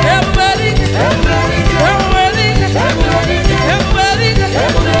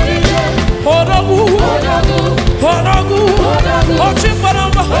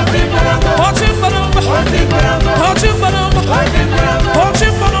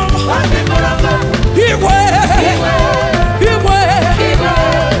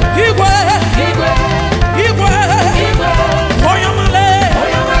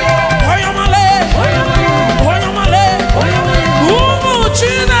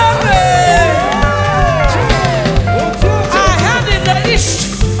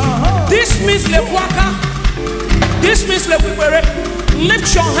 This means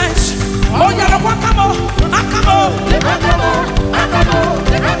lift your hands. Oh, yeah, akamo.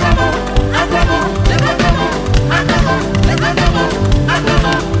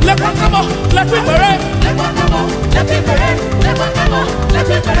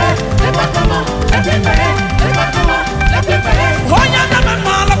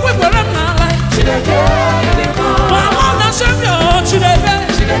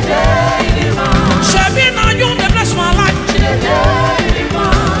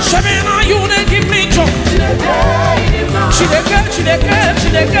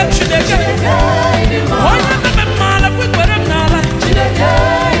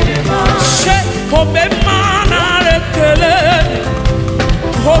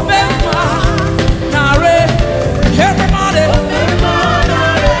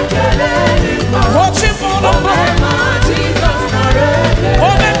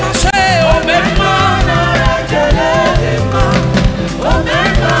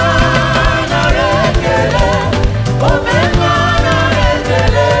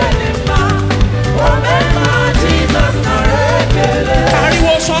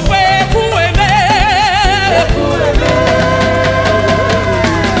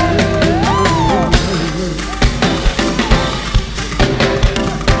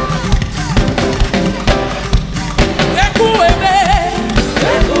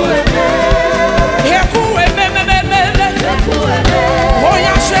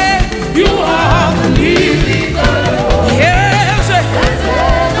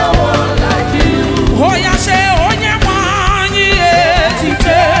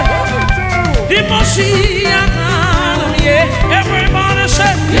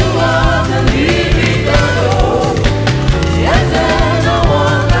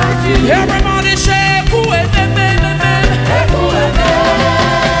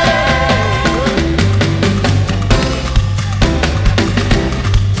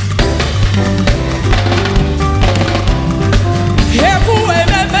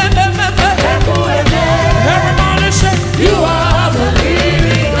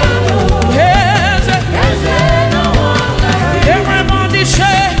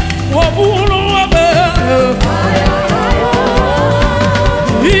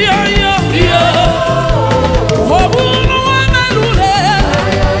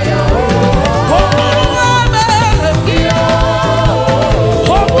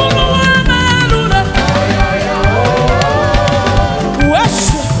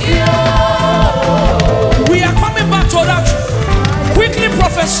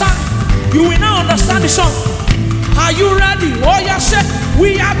 You will now understand the song. Are you ready? Oh, yes,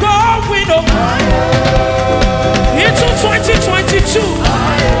 we are going into 2022.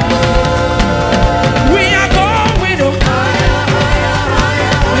 We are going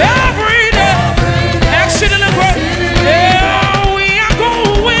every day. Exceedingly great. Yeah, we are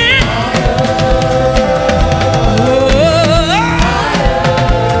going.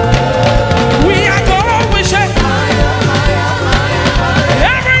 We are going, say.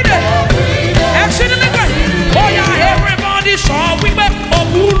 Every day. Exceedingly great. Oh, yeah, everybody saw we make a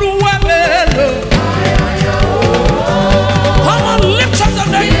bulu.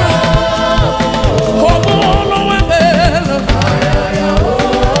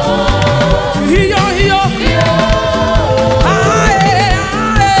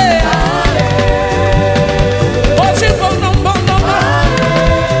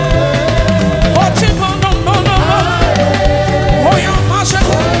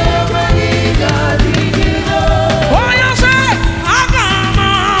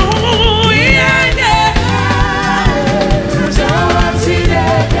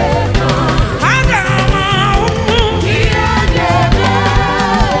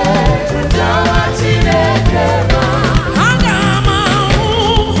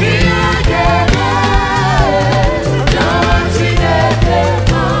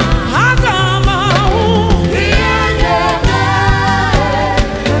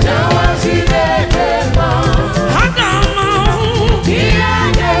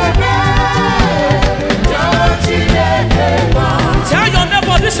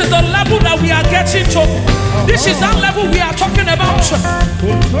 This is that level we are talking about.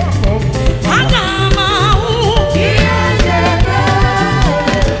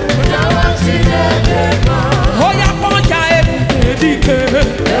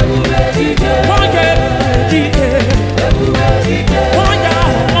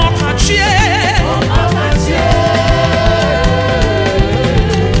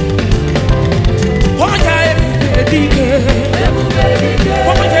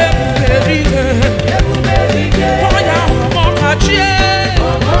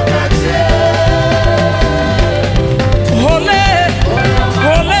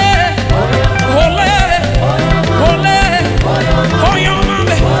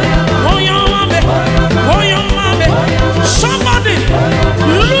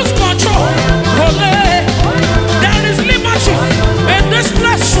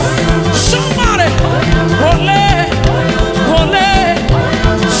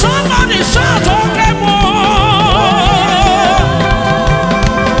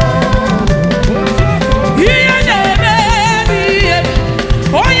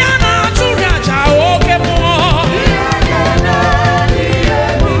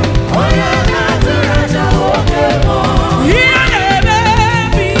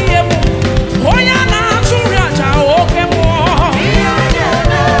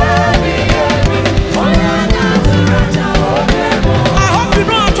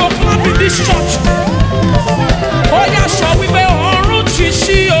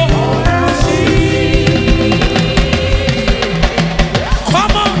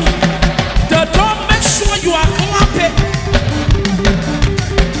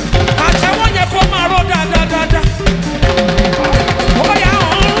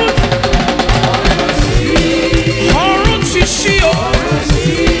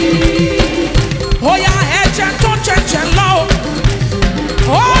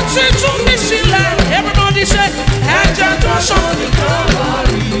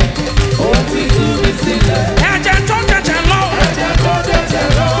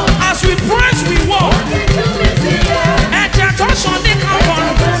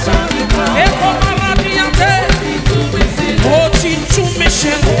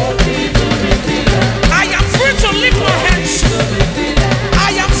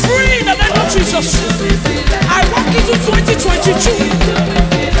 I walk into 2022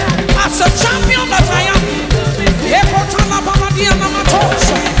 as a champion that I am.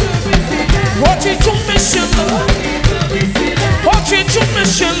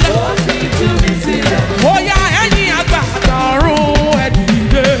 Oh yeah, any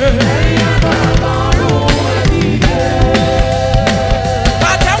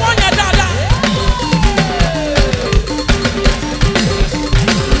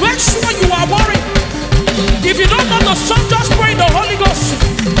if you don't know the song, just pray in the Holy Ghost.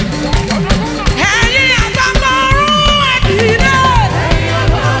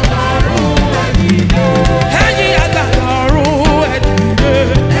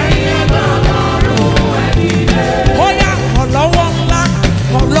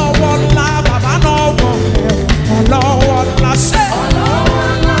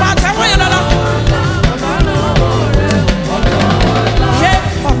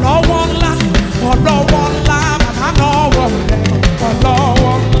 Lord.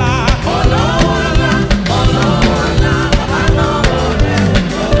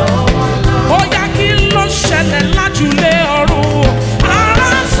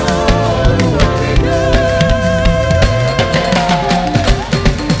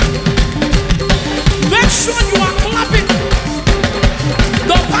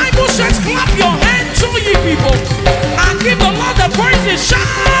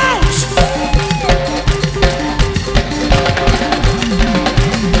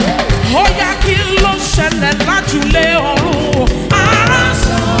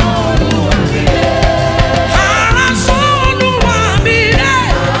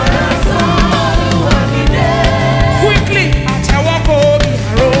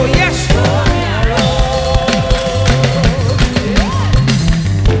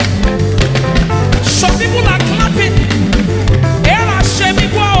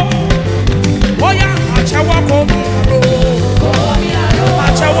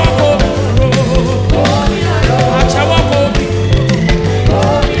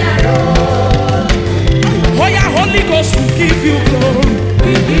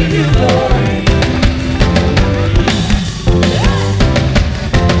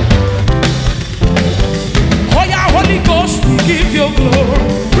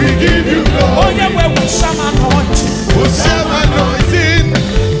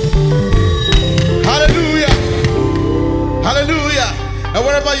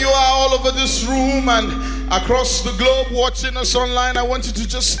 Across the globe, watching us online, I want you to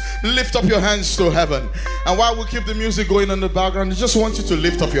just lift up your hands to heaven. And while we keep the music going in the background, I just want you to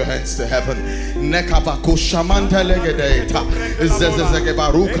lift up your hands to heaven.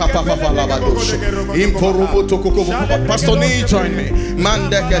 Pastor Nee, join me.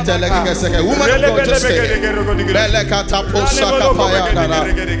 Woman of God, just stay.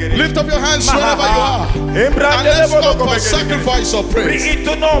 Lift up your hands wherever you are. And let's go for sacrifice of praise. In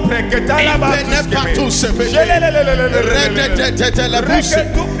the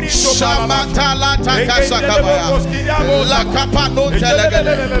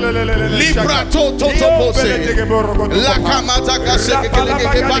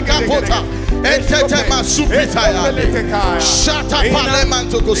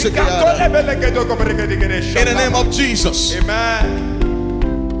name of Jesus. Amen.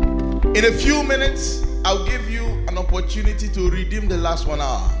 In a few minutes, I'll give you an opportunity to redeem the last 1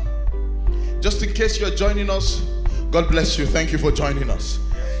 hour. Just in case you're joining us, God bless you. Thank you for joining us.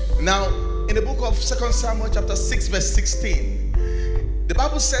 Now, in the book of 2 Samuel chapter 6 verse 16, the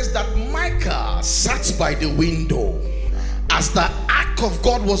Bible says that Micah sat by the window as the ark of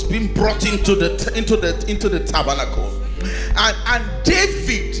God was being brought into the tabernacle. And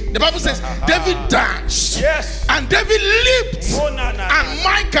David, the Bible says, David danced. Yes. And David leaped. And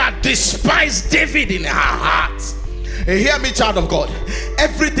Micah despised David in her heart. Hear me, child of God.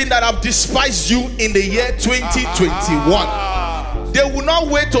 Everything that I've despised you in the year 2021, they will not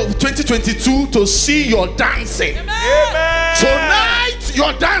wait till 2022 to see your dancing. Amen. Tonight,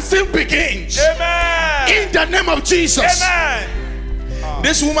 your dancing begins. Amen. In the name of Jesus. Amen.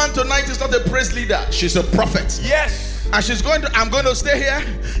 This woman tonight is not a praise leader. She's a prophet. Yes. And she's going to, I'm going to stay here.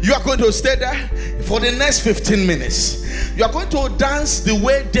 You are going to stay there for the next 15 minutes. You are going to dance the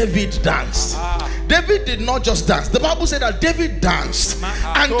way David danced. David did not just dance. The Bible said that David danced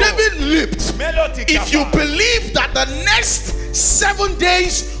and David leaped. If you believe that the next 7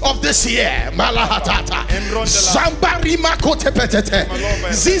 days of this year, that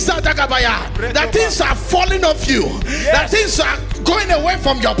things are falling off you, that things are going away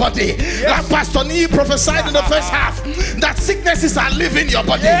from your body, like Pastor Nee prophesied in the first half, that sicknesses are leaving your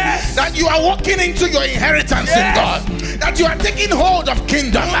body, that you are walking into your inheritance in God, that you are taking hold of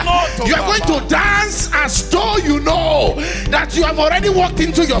kingdom. You are going to dance as though you know that you have already walked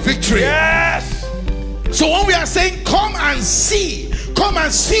into your victory. Yes. So when we are saying come and see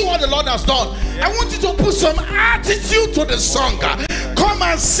what the Lord has done, I want you to put some attitude to the song. Come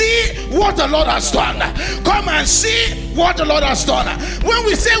and see what the Lord has done. Come and see what the Lord has done. When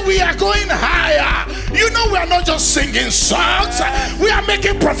we say we are going higher, you know we are not just singing songs. We are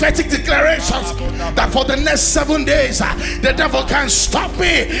making prophetic declarations that for the next 7 days, the devil can't stop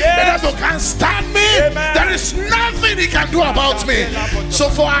me. The devil can't stand me. There is nothing he can do about me. So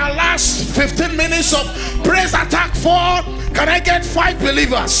for our last 15 minutes of praise attack 4, can I get 5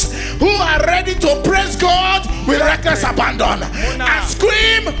 believers who are ready to praise God with reckless abandon and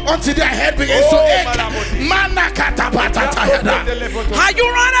scream until their head begins to ache? Are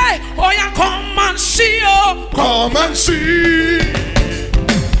you ready? Oh yeah, come and see. Oh, come and see.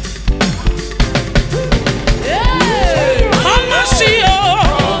 Come and see.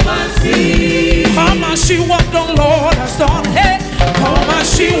 Oh, Come and see. come and see what the Lord has done. Hey, come and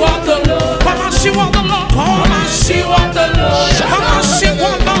see what the Lord. Come and see what the Lord. Come and see what the Lord. Come and see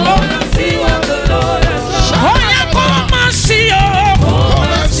what the Lord. See what the Lord has done. Oh yeah, come and see. Oh,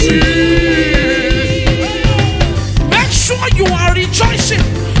 Come and see. make sure you are rejoicing.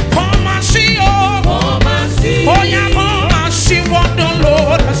 Come and see. Oh, Come and see. oh yeah, come and see what the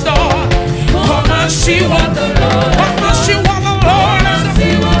Lord has done. Come and see what the Lord. Come and see what the Lord has done.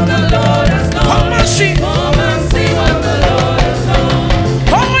 See what the Lord has done. Come and see. Come and see what the Lord has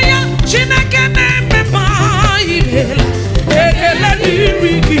done. Oh yeah, Chineke neme Bible. Ekele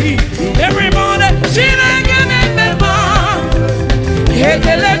diriki. Everybody, Chineke neme Bible.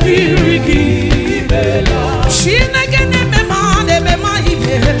 Ekele diriki. Chineke neme Bible.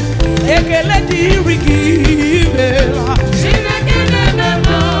 Ekele diriki. Chineke neme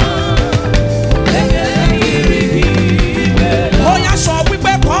Oh yeah, so we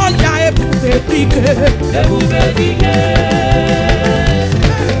be call ya ebube dike. Ebube dike.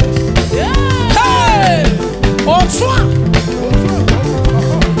 Hey, Otua.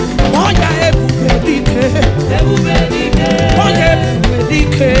 Oh yeah, ebube dike. Ebube dike. Oh yeah, ebube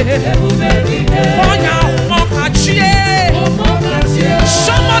dike. Ebube dike. Oh yeah, omokachie.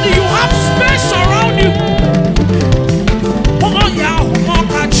 Somebody, you have space around you. Oh yeah,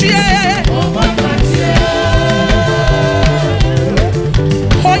 omokachie.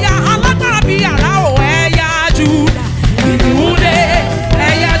 Oh yeah, alágbára bí àrá o ẹ̀yà Júdà. Ìdúró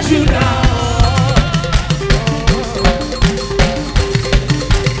ẹ̀yà Júdà.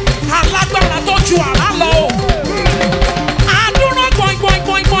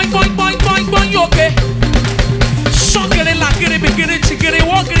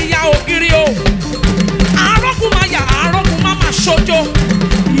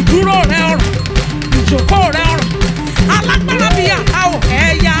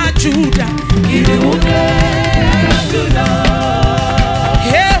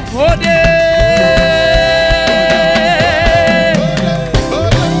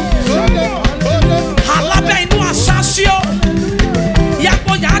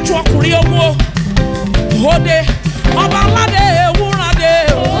 ọkùnrin owó òde ọba aládé ewúradé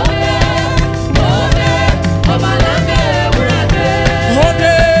òde ọba aládé ewúradé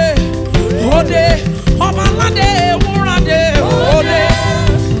òde òde ọba aládé ewúradé òde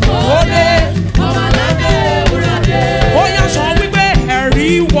òde ọba aládé ewúradé. Ó yá sọ wípé ẹ̀rí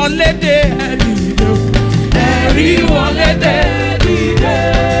wọlé dé ẹ̀rí wọlé dé dìde.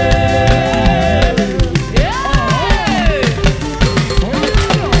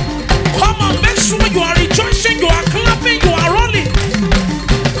 You are clapping, you are rolling.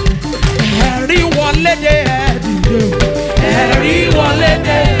 Everyone let the head do. Everyone let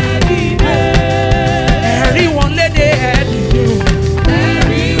the head do. Everyone let the head do.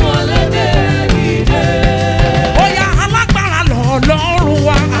 Everyone let the head do. Oh yeah, alágbára l'Ọlọ́run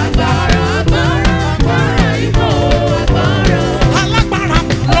wa. Agbára, agbára, agbára, ibo, agbára. Alágbára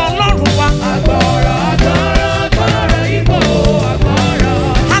l'Ọlọ́run wa. Agbára, agbára, agbára, ibo, agbára.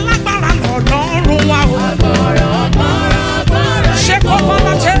 Alágbára l'Ọlọ́run wa.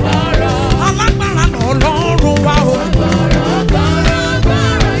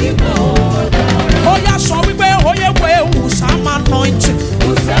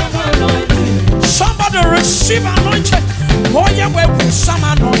 Somebody receive anointing. Oh yeah, we put some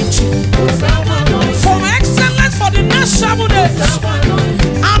anointing. For excellence for the next 7 days.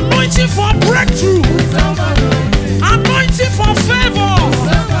 Anointing for breakthrough. Anointing for favor.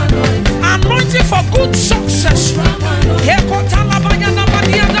 Anointing for good success.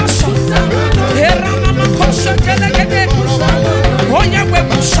 Oh yeah, we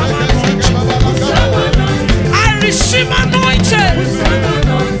put some anointing. I receive anointing.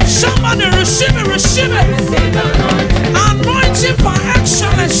 Somebody receive it, receive it. Anointing for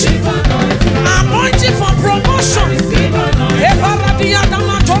excellence. Anointing for promotion.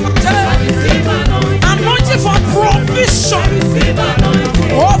 Anointing for provision.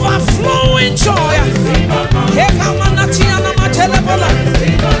 Overflowing joy.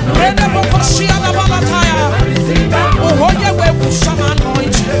 Oh yeah, we put some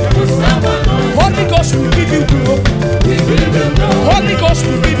anointing. Holy Ghost will give you glory. Holy Ghost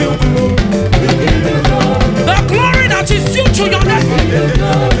will give you glory. The glory that is due to your name.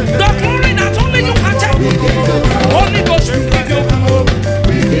 The glory that only you can take. Holy Ghost will give you glory.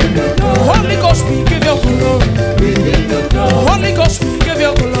 Holy Ghost will give you glory. Holy Ghost will give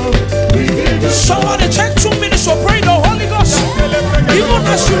you glory. Somebody take 2 minutes to pray the Holy Ghost. Even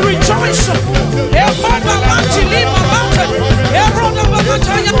as you rejoice.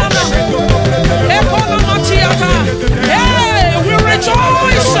 Hey, we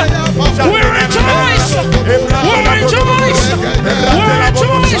rejoice. We rejoice. We rejoice. We rejoice.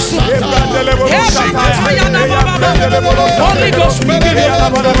 Holy Ghost, we give you.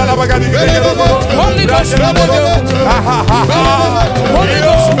 Holy Ghost, we give you. Holy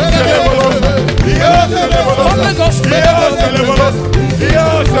Ghost, we give you. Holy Ghost, we give you.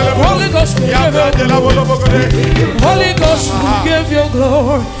 Holy Ghost, we give you. Holy Ghost, we give you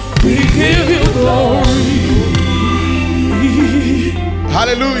glory. We give you glory.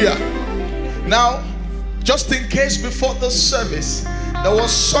 Hallelujah. Now, just in case before the service, there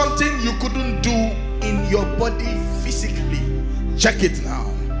was something you couldn't do in your body physically. Check it now.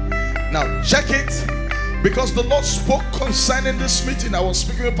 Now, check it. Because the Lord spoke concerning this meeting. I was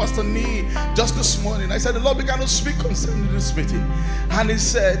speaking with Pastor Nee just this morning. I said the Lord began to speak concerning this meeting. And he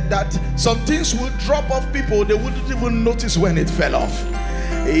said that some things will drop off people. They wouldn't even notice when it fell off.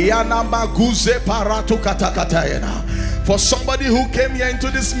 For somebody who came here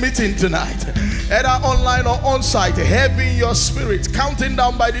into this meeting tonight, either online or on site, heavy in your spirit, counting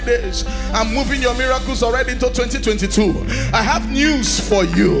down by the days and moving your miracles already into 2022. I have news for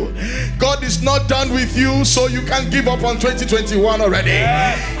you. God is not done with you, so you can't give up on 2021 already.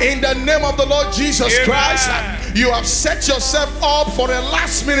 In the name of the Lord Jesus Christ, you have set yourself up for a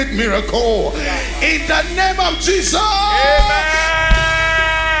last minute miracle. In the name of Jesus.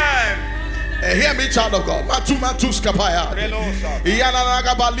 Hear me, child of God. Matumatus kapaya.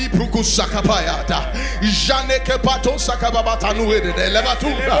 Yananaga bali prukus sakapaya. Janeke pato sakababata nuede de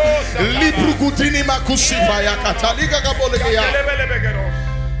levatura. Liprukutini makusifaya kataliga gabolegeya.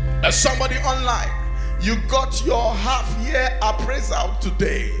 There's somebody online. You got your half-year appraisal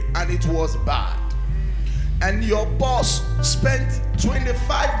today, and it was bad. And your boss spent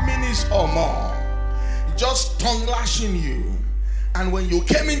 25 minutes or more just tongue lashing you. And when you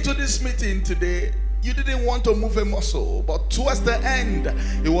came into this meeting today, you didn't want to move a muscle, but towards the end,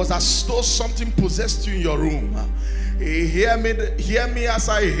 it was as though something possessed you in your room. Hear me as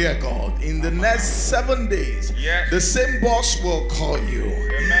I hear God. In the next 7 days, the same boss will call you.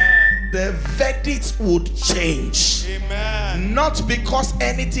 Amen. the verdict would change. Amen. Not because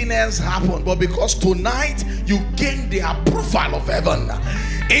anything else happened, but because tonight you gain the approval of heaven.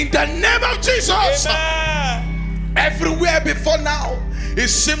 In the name of Jesus. Amen. Everywhere before now, it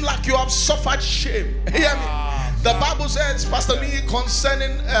seemed like you have suffered shame. Hear me. The Bible says, Pastor Lee,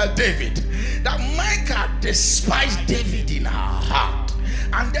 concerning David, that Michal despised David in her heart.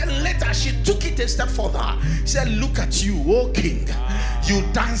 And then later she took it a step further. She said, look at you, O king. You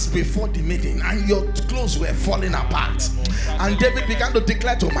danced before the meeting and your clothes were falling apart. And David began to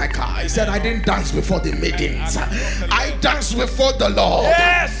declare to Michal, he said, I didn't dance before the meetings. I danced before the Lord.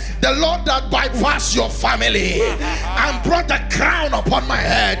 Yes. The Lord that bypassed your family and brought a crown upon my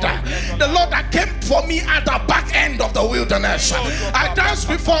head. The Lord that came for me at the back end of the wilderness. I danced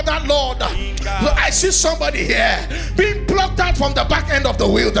before that Lord. I see somebody here being plucked out from the back end of the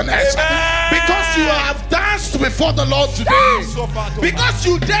wilderness. Because you have danced before the Lord today. Because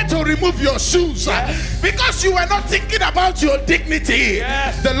you dared to remove your shoes. Because you were not thinking about your dignity.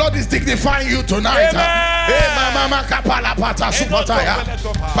 The Lord is dignifying you tonight.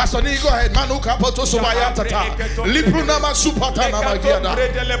 Pastor Ni, go ahead. Manu kapoto subayatata. Liprunama supatana magiada.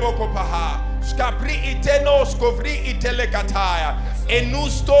 Skapri iteno skovri itelekataya.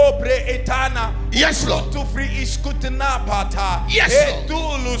 Enusto pre etana. Yes, Lord. To free iskutna pata. Yes, Lord.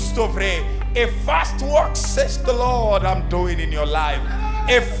 A fast walk, says the Lord, I'm doing in your life.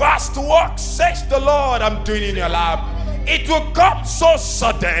 A fast walk, says the Lord, I'm doing in your life. It will come so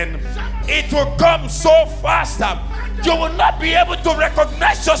sudden. It will come so fast. You will not be able to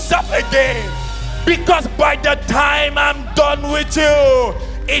recognize yourself again. Because by the time I'm done with you,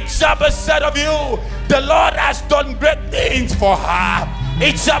 it shall be said of you, the Lord has done great things for her.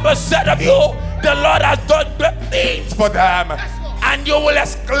 It shall be said of you, the Lord has done great things for them. And you will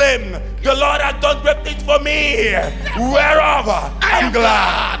exclaim, the Lord has done great things for me. Whereof I'm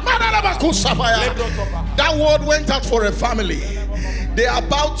glad. That word went out for a family. They are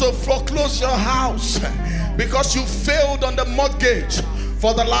about to foreclose your house because you failed on the mortgage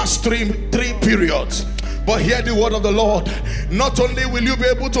for the last three periods. But hear the word of the Lord. Not only will you be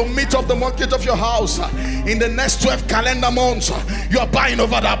able to meet up the mortgage of your house, in the next 12 calendar months, you are buying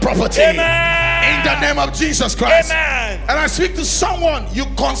over that property. Amen. In the name of Jesus Christ. Amen. And I speak to someone, you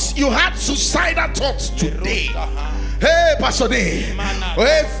had suicidal thoughts today. Hey, Pastor D,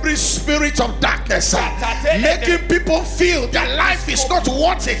 every spirit of darkness making people feel their life is not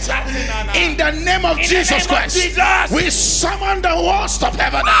worth it, in the name of Jesus Christ, we summon the host of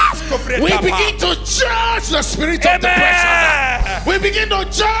heaven. We begin to judge the spirit of depression. We begin to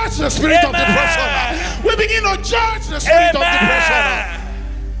judge the spirit of depression. We begin to judge the spirit of depression.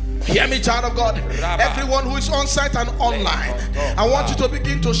 Hear me, child of God. Everyone who is on site and online, I want you to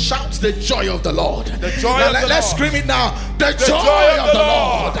begin to shout the joy of the Lord. The joy now, of the let's Lord. Scream it now. The joy of the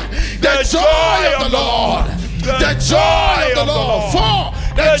Lord. The joy of the Lord. The joy of the Lord. 4.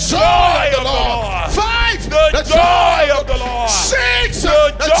 The joy of the Lord. 5. The joy of the Lord. 6. The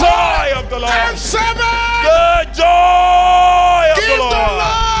joy of the Lord. And 7. The joy of the Lord. Give the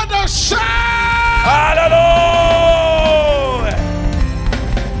Lord a shout. Hallelujah.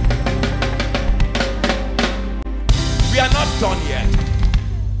 We are not done yet,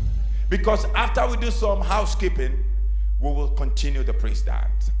 because after we do some housekeeping, we will continue the praise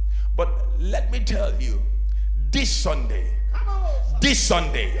dance. But let me tell you, this Sunday,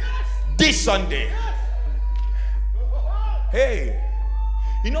 hey,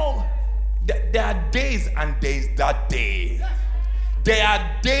 you know, there are days and there is that day. There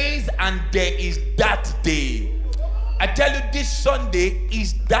are days and there is that day. I tell you, this Sunday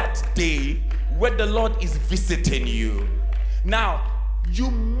is that day where the Lord is visiting you. Now,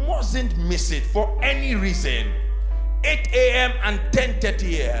 you mustn't miss it for any reason. 8 a.m. and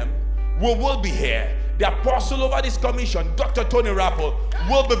 10:30 a.m. we will be here. The apostle over this commission, Dr. Tony Rappel,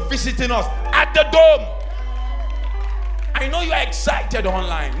 will be visiting us at the Dome. I know you are excited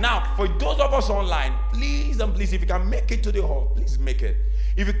online. Now, for those of us online, please and please, if you can make it to the hall, please make it.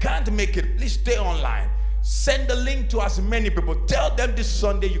 If you can't make it, please stay online. Send the link to as many people. Tell them this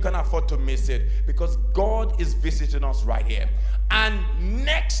Sunday you can't afford to miss it, because God is visiting us right here. And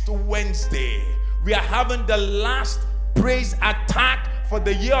next Wednesday, we are having the last praise attack for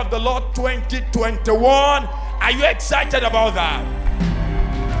the year of the Lord 2021. Are you excited about that?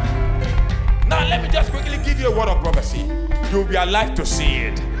 Now let me just quickly give you a word of prophecy. You'll be alive to see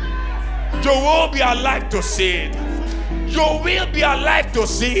it. You will be alive to see it. You will be alive to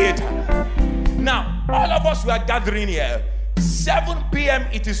see it. Now, all of us were gathering here. 7 p.m.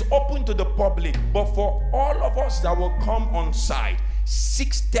 it is open to the public, but for all of us that will come on site,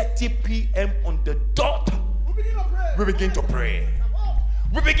 6:30 p.m. on the dot, we begin to pray.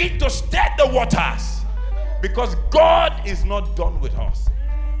 We begin to stir the waters because God is not done with us.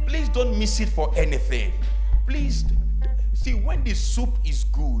 Please don't miss it for anything. Please see, when the soup is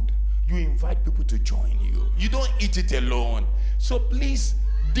good, you invite people to join you. You don't eat it alone. So please,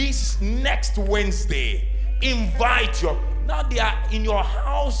 this next Wednesday, invite your, now they are in your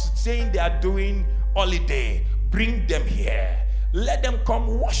house saying they are doing holiday. Bring them here. Let them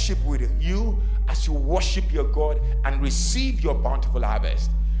come worship with you as you worship your God and receive your bountiful harvest.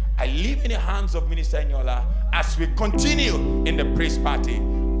 I leave in the hands of Minister Eniola as we continue in the praise party.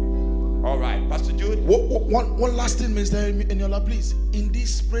 All right, Pastor Jude. One last thing, Minister Eniola, please. In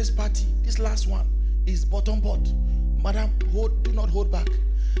this praise party, this last one is bottom pot. Madam, do not hold back.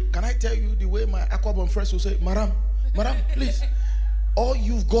 Can I tell you the way my Aquabon friends will say, Madam, please, all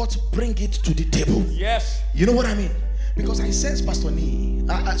you've got, bring it to the table. Yes. You know what I mean? Because I sense, Pastor Nee,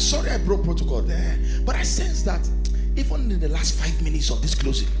 sorry I broke protocol there, but I sense that even in the last 5 minutes of this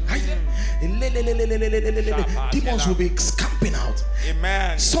closing, demons will be scamping out.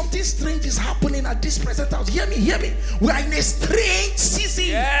 Amen. Something strange is happening at this present house. Hear me. We are in a strange season.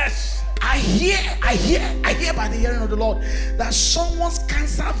 Yes. I hear by the hearing of the Lord that someone's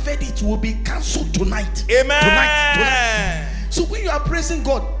cancer verdict will be cancelled tonight. Amen. Tonight. So when you are praising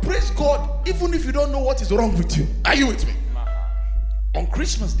God, praise God even if you don't know what is wrong with you. Are you with me? On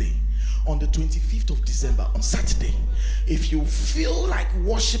Christmas Day, on the 25th of December, on Saturday, if you feel like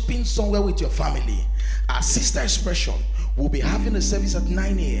worshiping somewhere with your family, our sister expression will be having a service at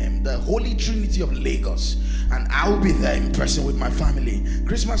 9 a.m. the Holy Trinity of Lagos, and I will be there in person with my family.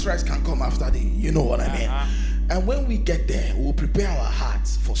 Christmas rice can come after the, you know what I mean. And when we get there, we'll prepare our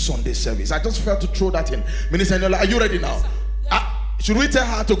hearts for Sunday service. I just felt to throw that in. Minister Eniola, are you ready now? Should we tell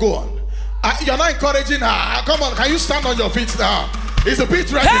her to go on? You're not encouraging her. Come on, can you stand on your feet now? Is the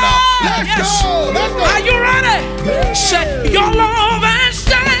beat ready now? Let's go. Let's go. Are you ready? Say, your love has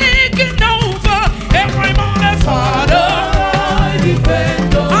taken over every morning, Father.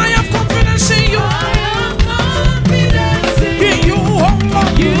 I have confidence in you. In you, oh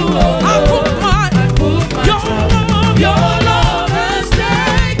Lord. I put your love has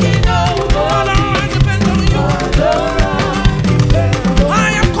taken over. Father, I depend on you. I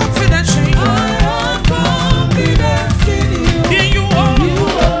have confidence in you. In you,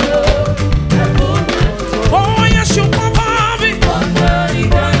 oh yes, you cover me.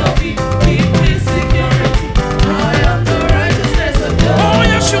 Oh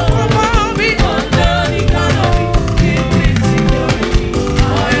yes, you cover me.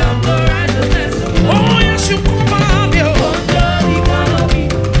 Oh yes, you cover me.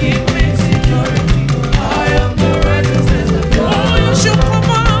 Oh yes, you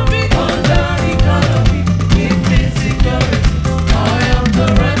cover me.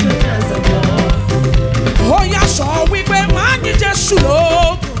 Oh yes, so we be man you just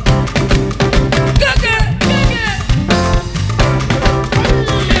slow.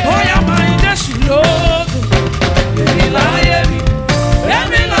 Oh yeah, man you just slow.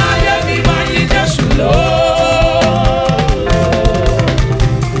 Every lie, man you just slow.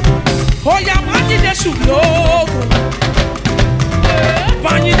 Oh yeah, man you just slow.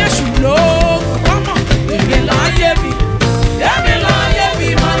 Man you just slow. Come on, every lie,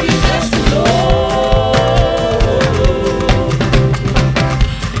 man you just slow.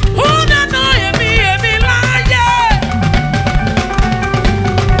 Oh no no, every lie.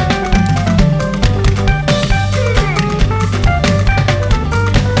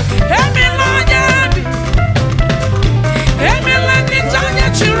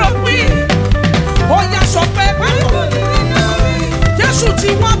 Jésù ti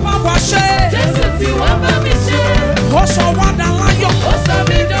wá bá wa ṣe. Ó sọ wá dà láyọ̀.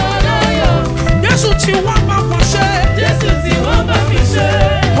 Jésù ti wá bá wa ṣe.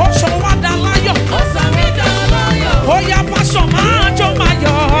 Ó sọ wá dà láyọ̀. Ó yá pásọ̀ máa jó máa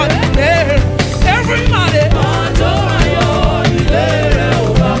yọ̀ nílé. Everybody.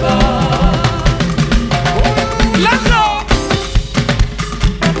 Let's go.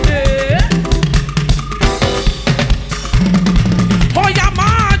 Ó yá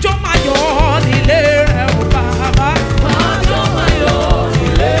máa jó máa yọ̀ nílé rẹ̀ o bàbá.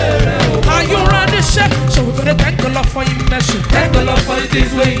 Are you ready? So we're gonna thank the Lord for your mercy. Thank the Lord for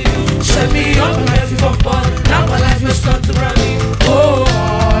this way. Set me up, my life is for fun. Now my life is come to running. Oh,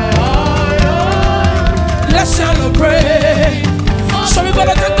 let's celebrate. So we're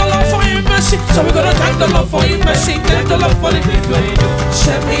gonna thank the Lord for your mercy. So we're gonna thank the Lord for your mercy. Thank the Lord for this way.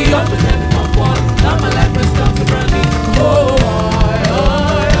 Set me up, my life is for fun. Now my life is come to running. Oh,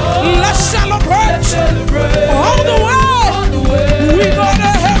 let's celebrate. All the way. We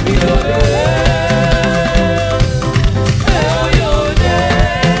gonna help you.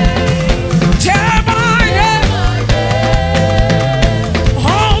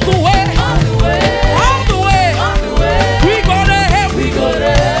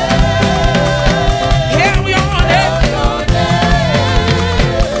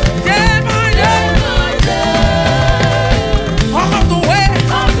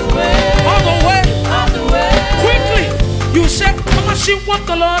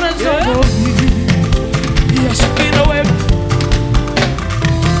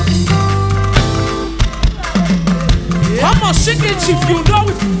 if you know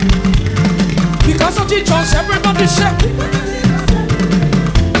it. Because of Jesus, everybody say.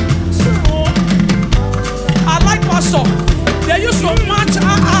 I like Pastor. They used to match.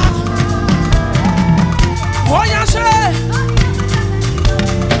 Oh, yeah, say.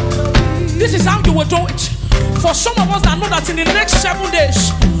 This is how you will do it. For some of us that know that in the next 7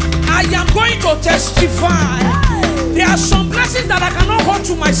 days, I am going to testify. There are some blessings that I cannot hold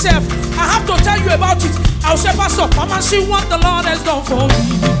to myself. I have to tell you about it. I'll say, Pastor, come and see what the Lord has done for me.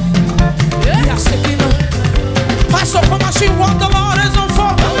 Yes, Pastor, come and see what the Lord has done for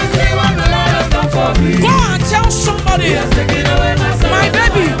me. Go and tell somebody, my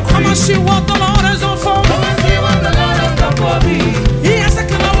baby, come and see what the Lord has done for me. He has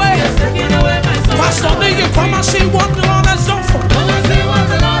taken away. Pastor, you come and see what the Lord has done for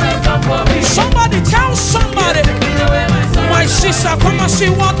me. Somebody tell somebody, my sister, come and see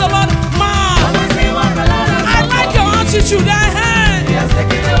what the Lord. Ma, I like your attitude.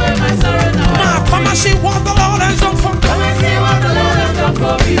 Ma, come and see what the Lord has done for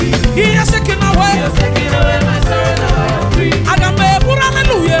me. He has taken away. I got my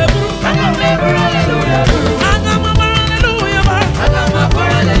hallelujah.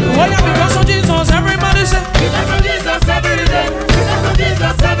 Oh yeah, because of Jesus, everybody say. Because of Jesus every day. Because of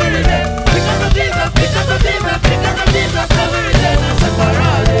Jesus every day. Because of Jesus, because of Jesus, because of Jesus every day.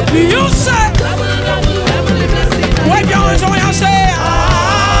 You say. Wave your hands on and say.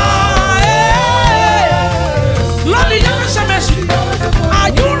 Lord, are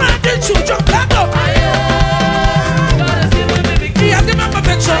you ready to jump? Let go. He has given me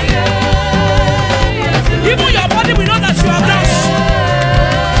perfection. Even your body will know that you are blessed.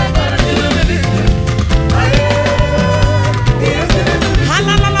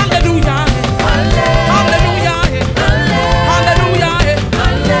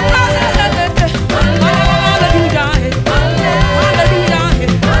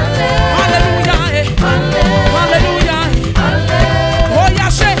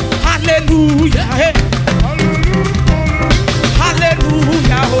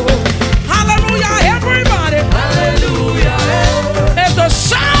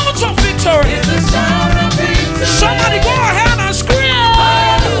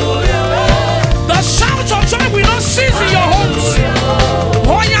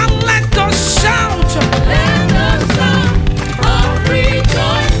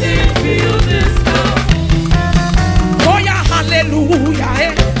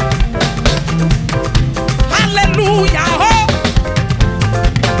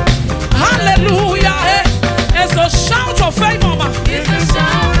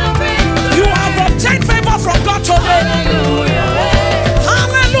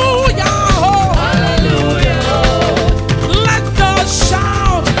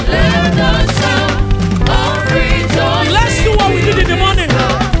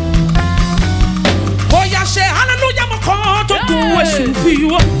 Hallelujah, my God, the cool shoe.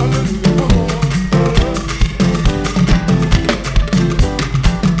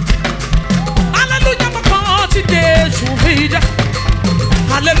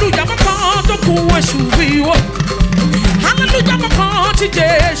 Hallelujah, my God,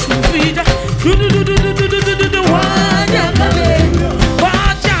 today shoe.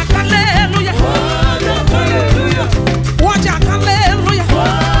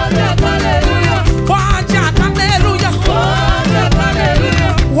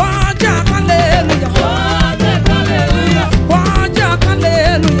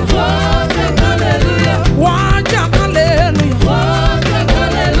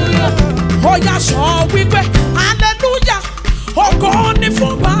 Oh, yeah,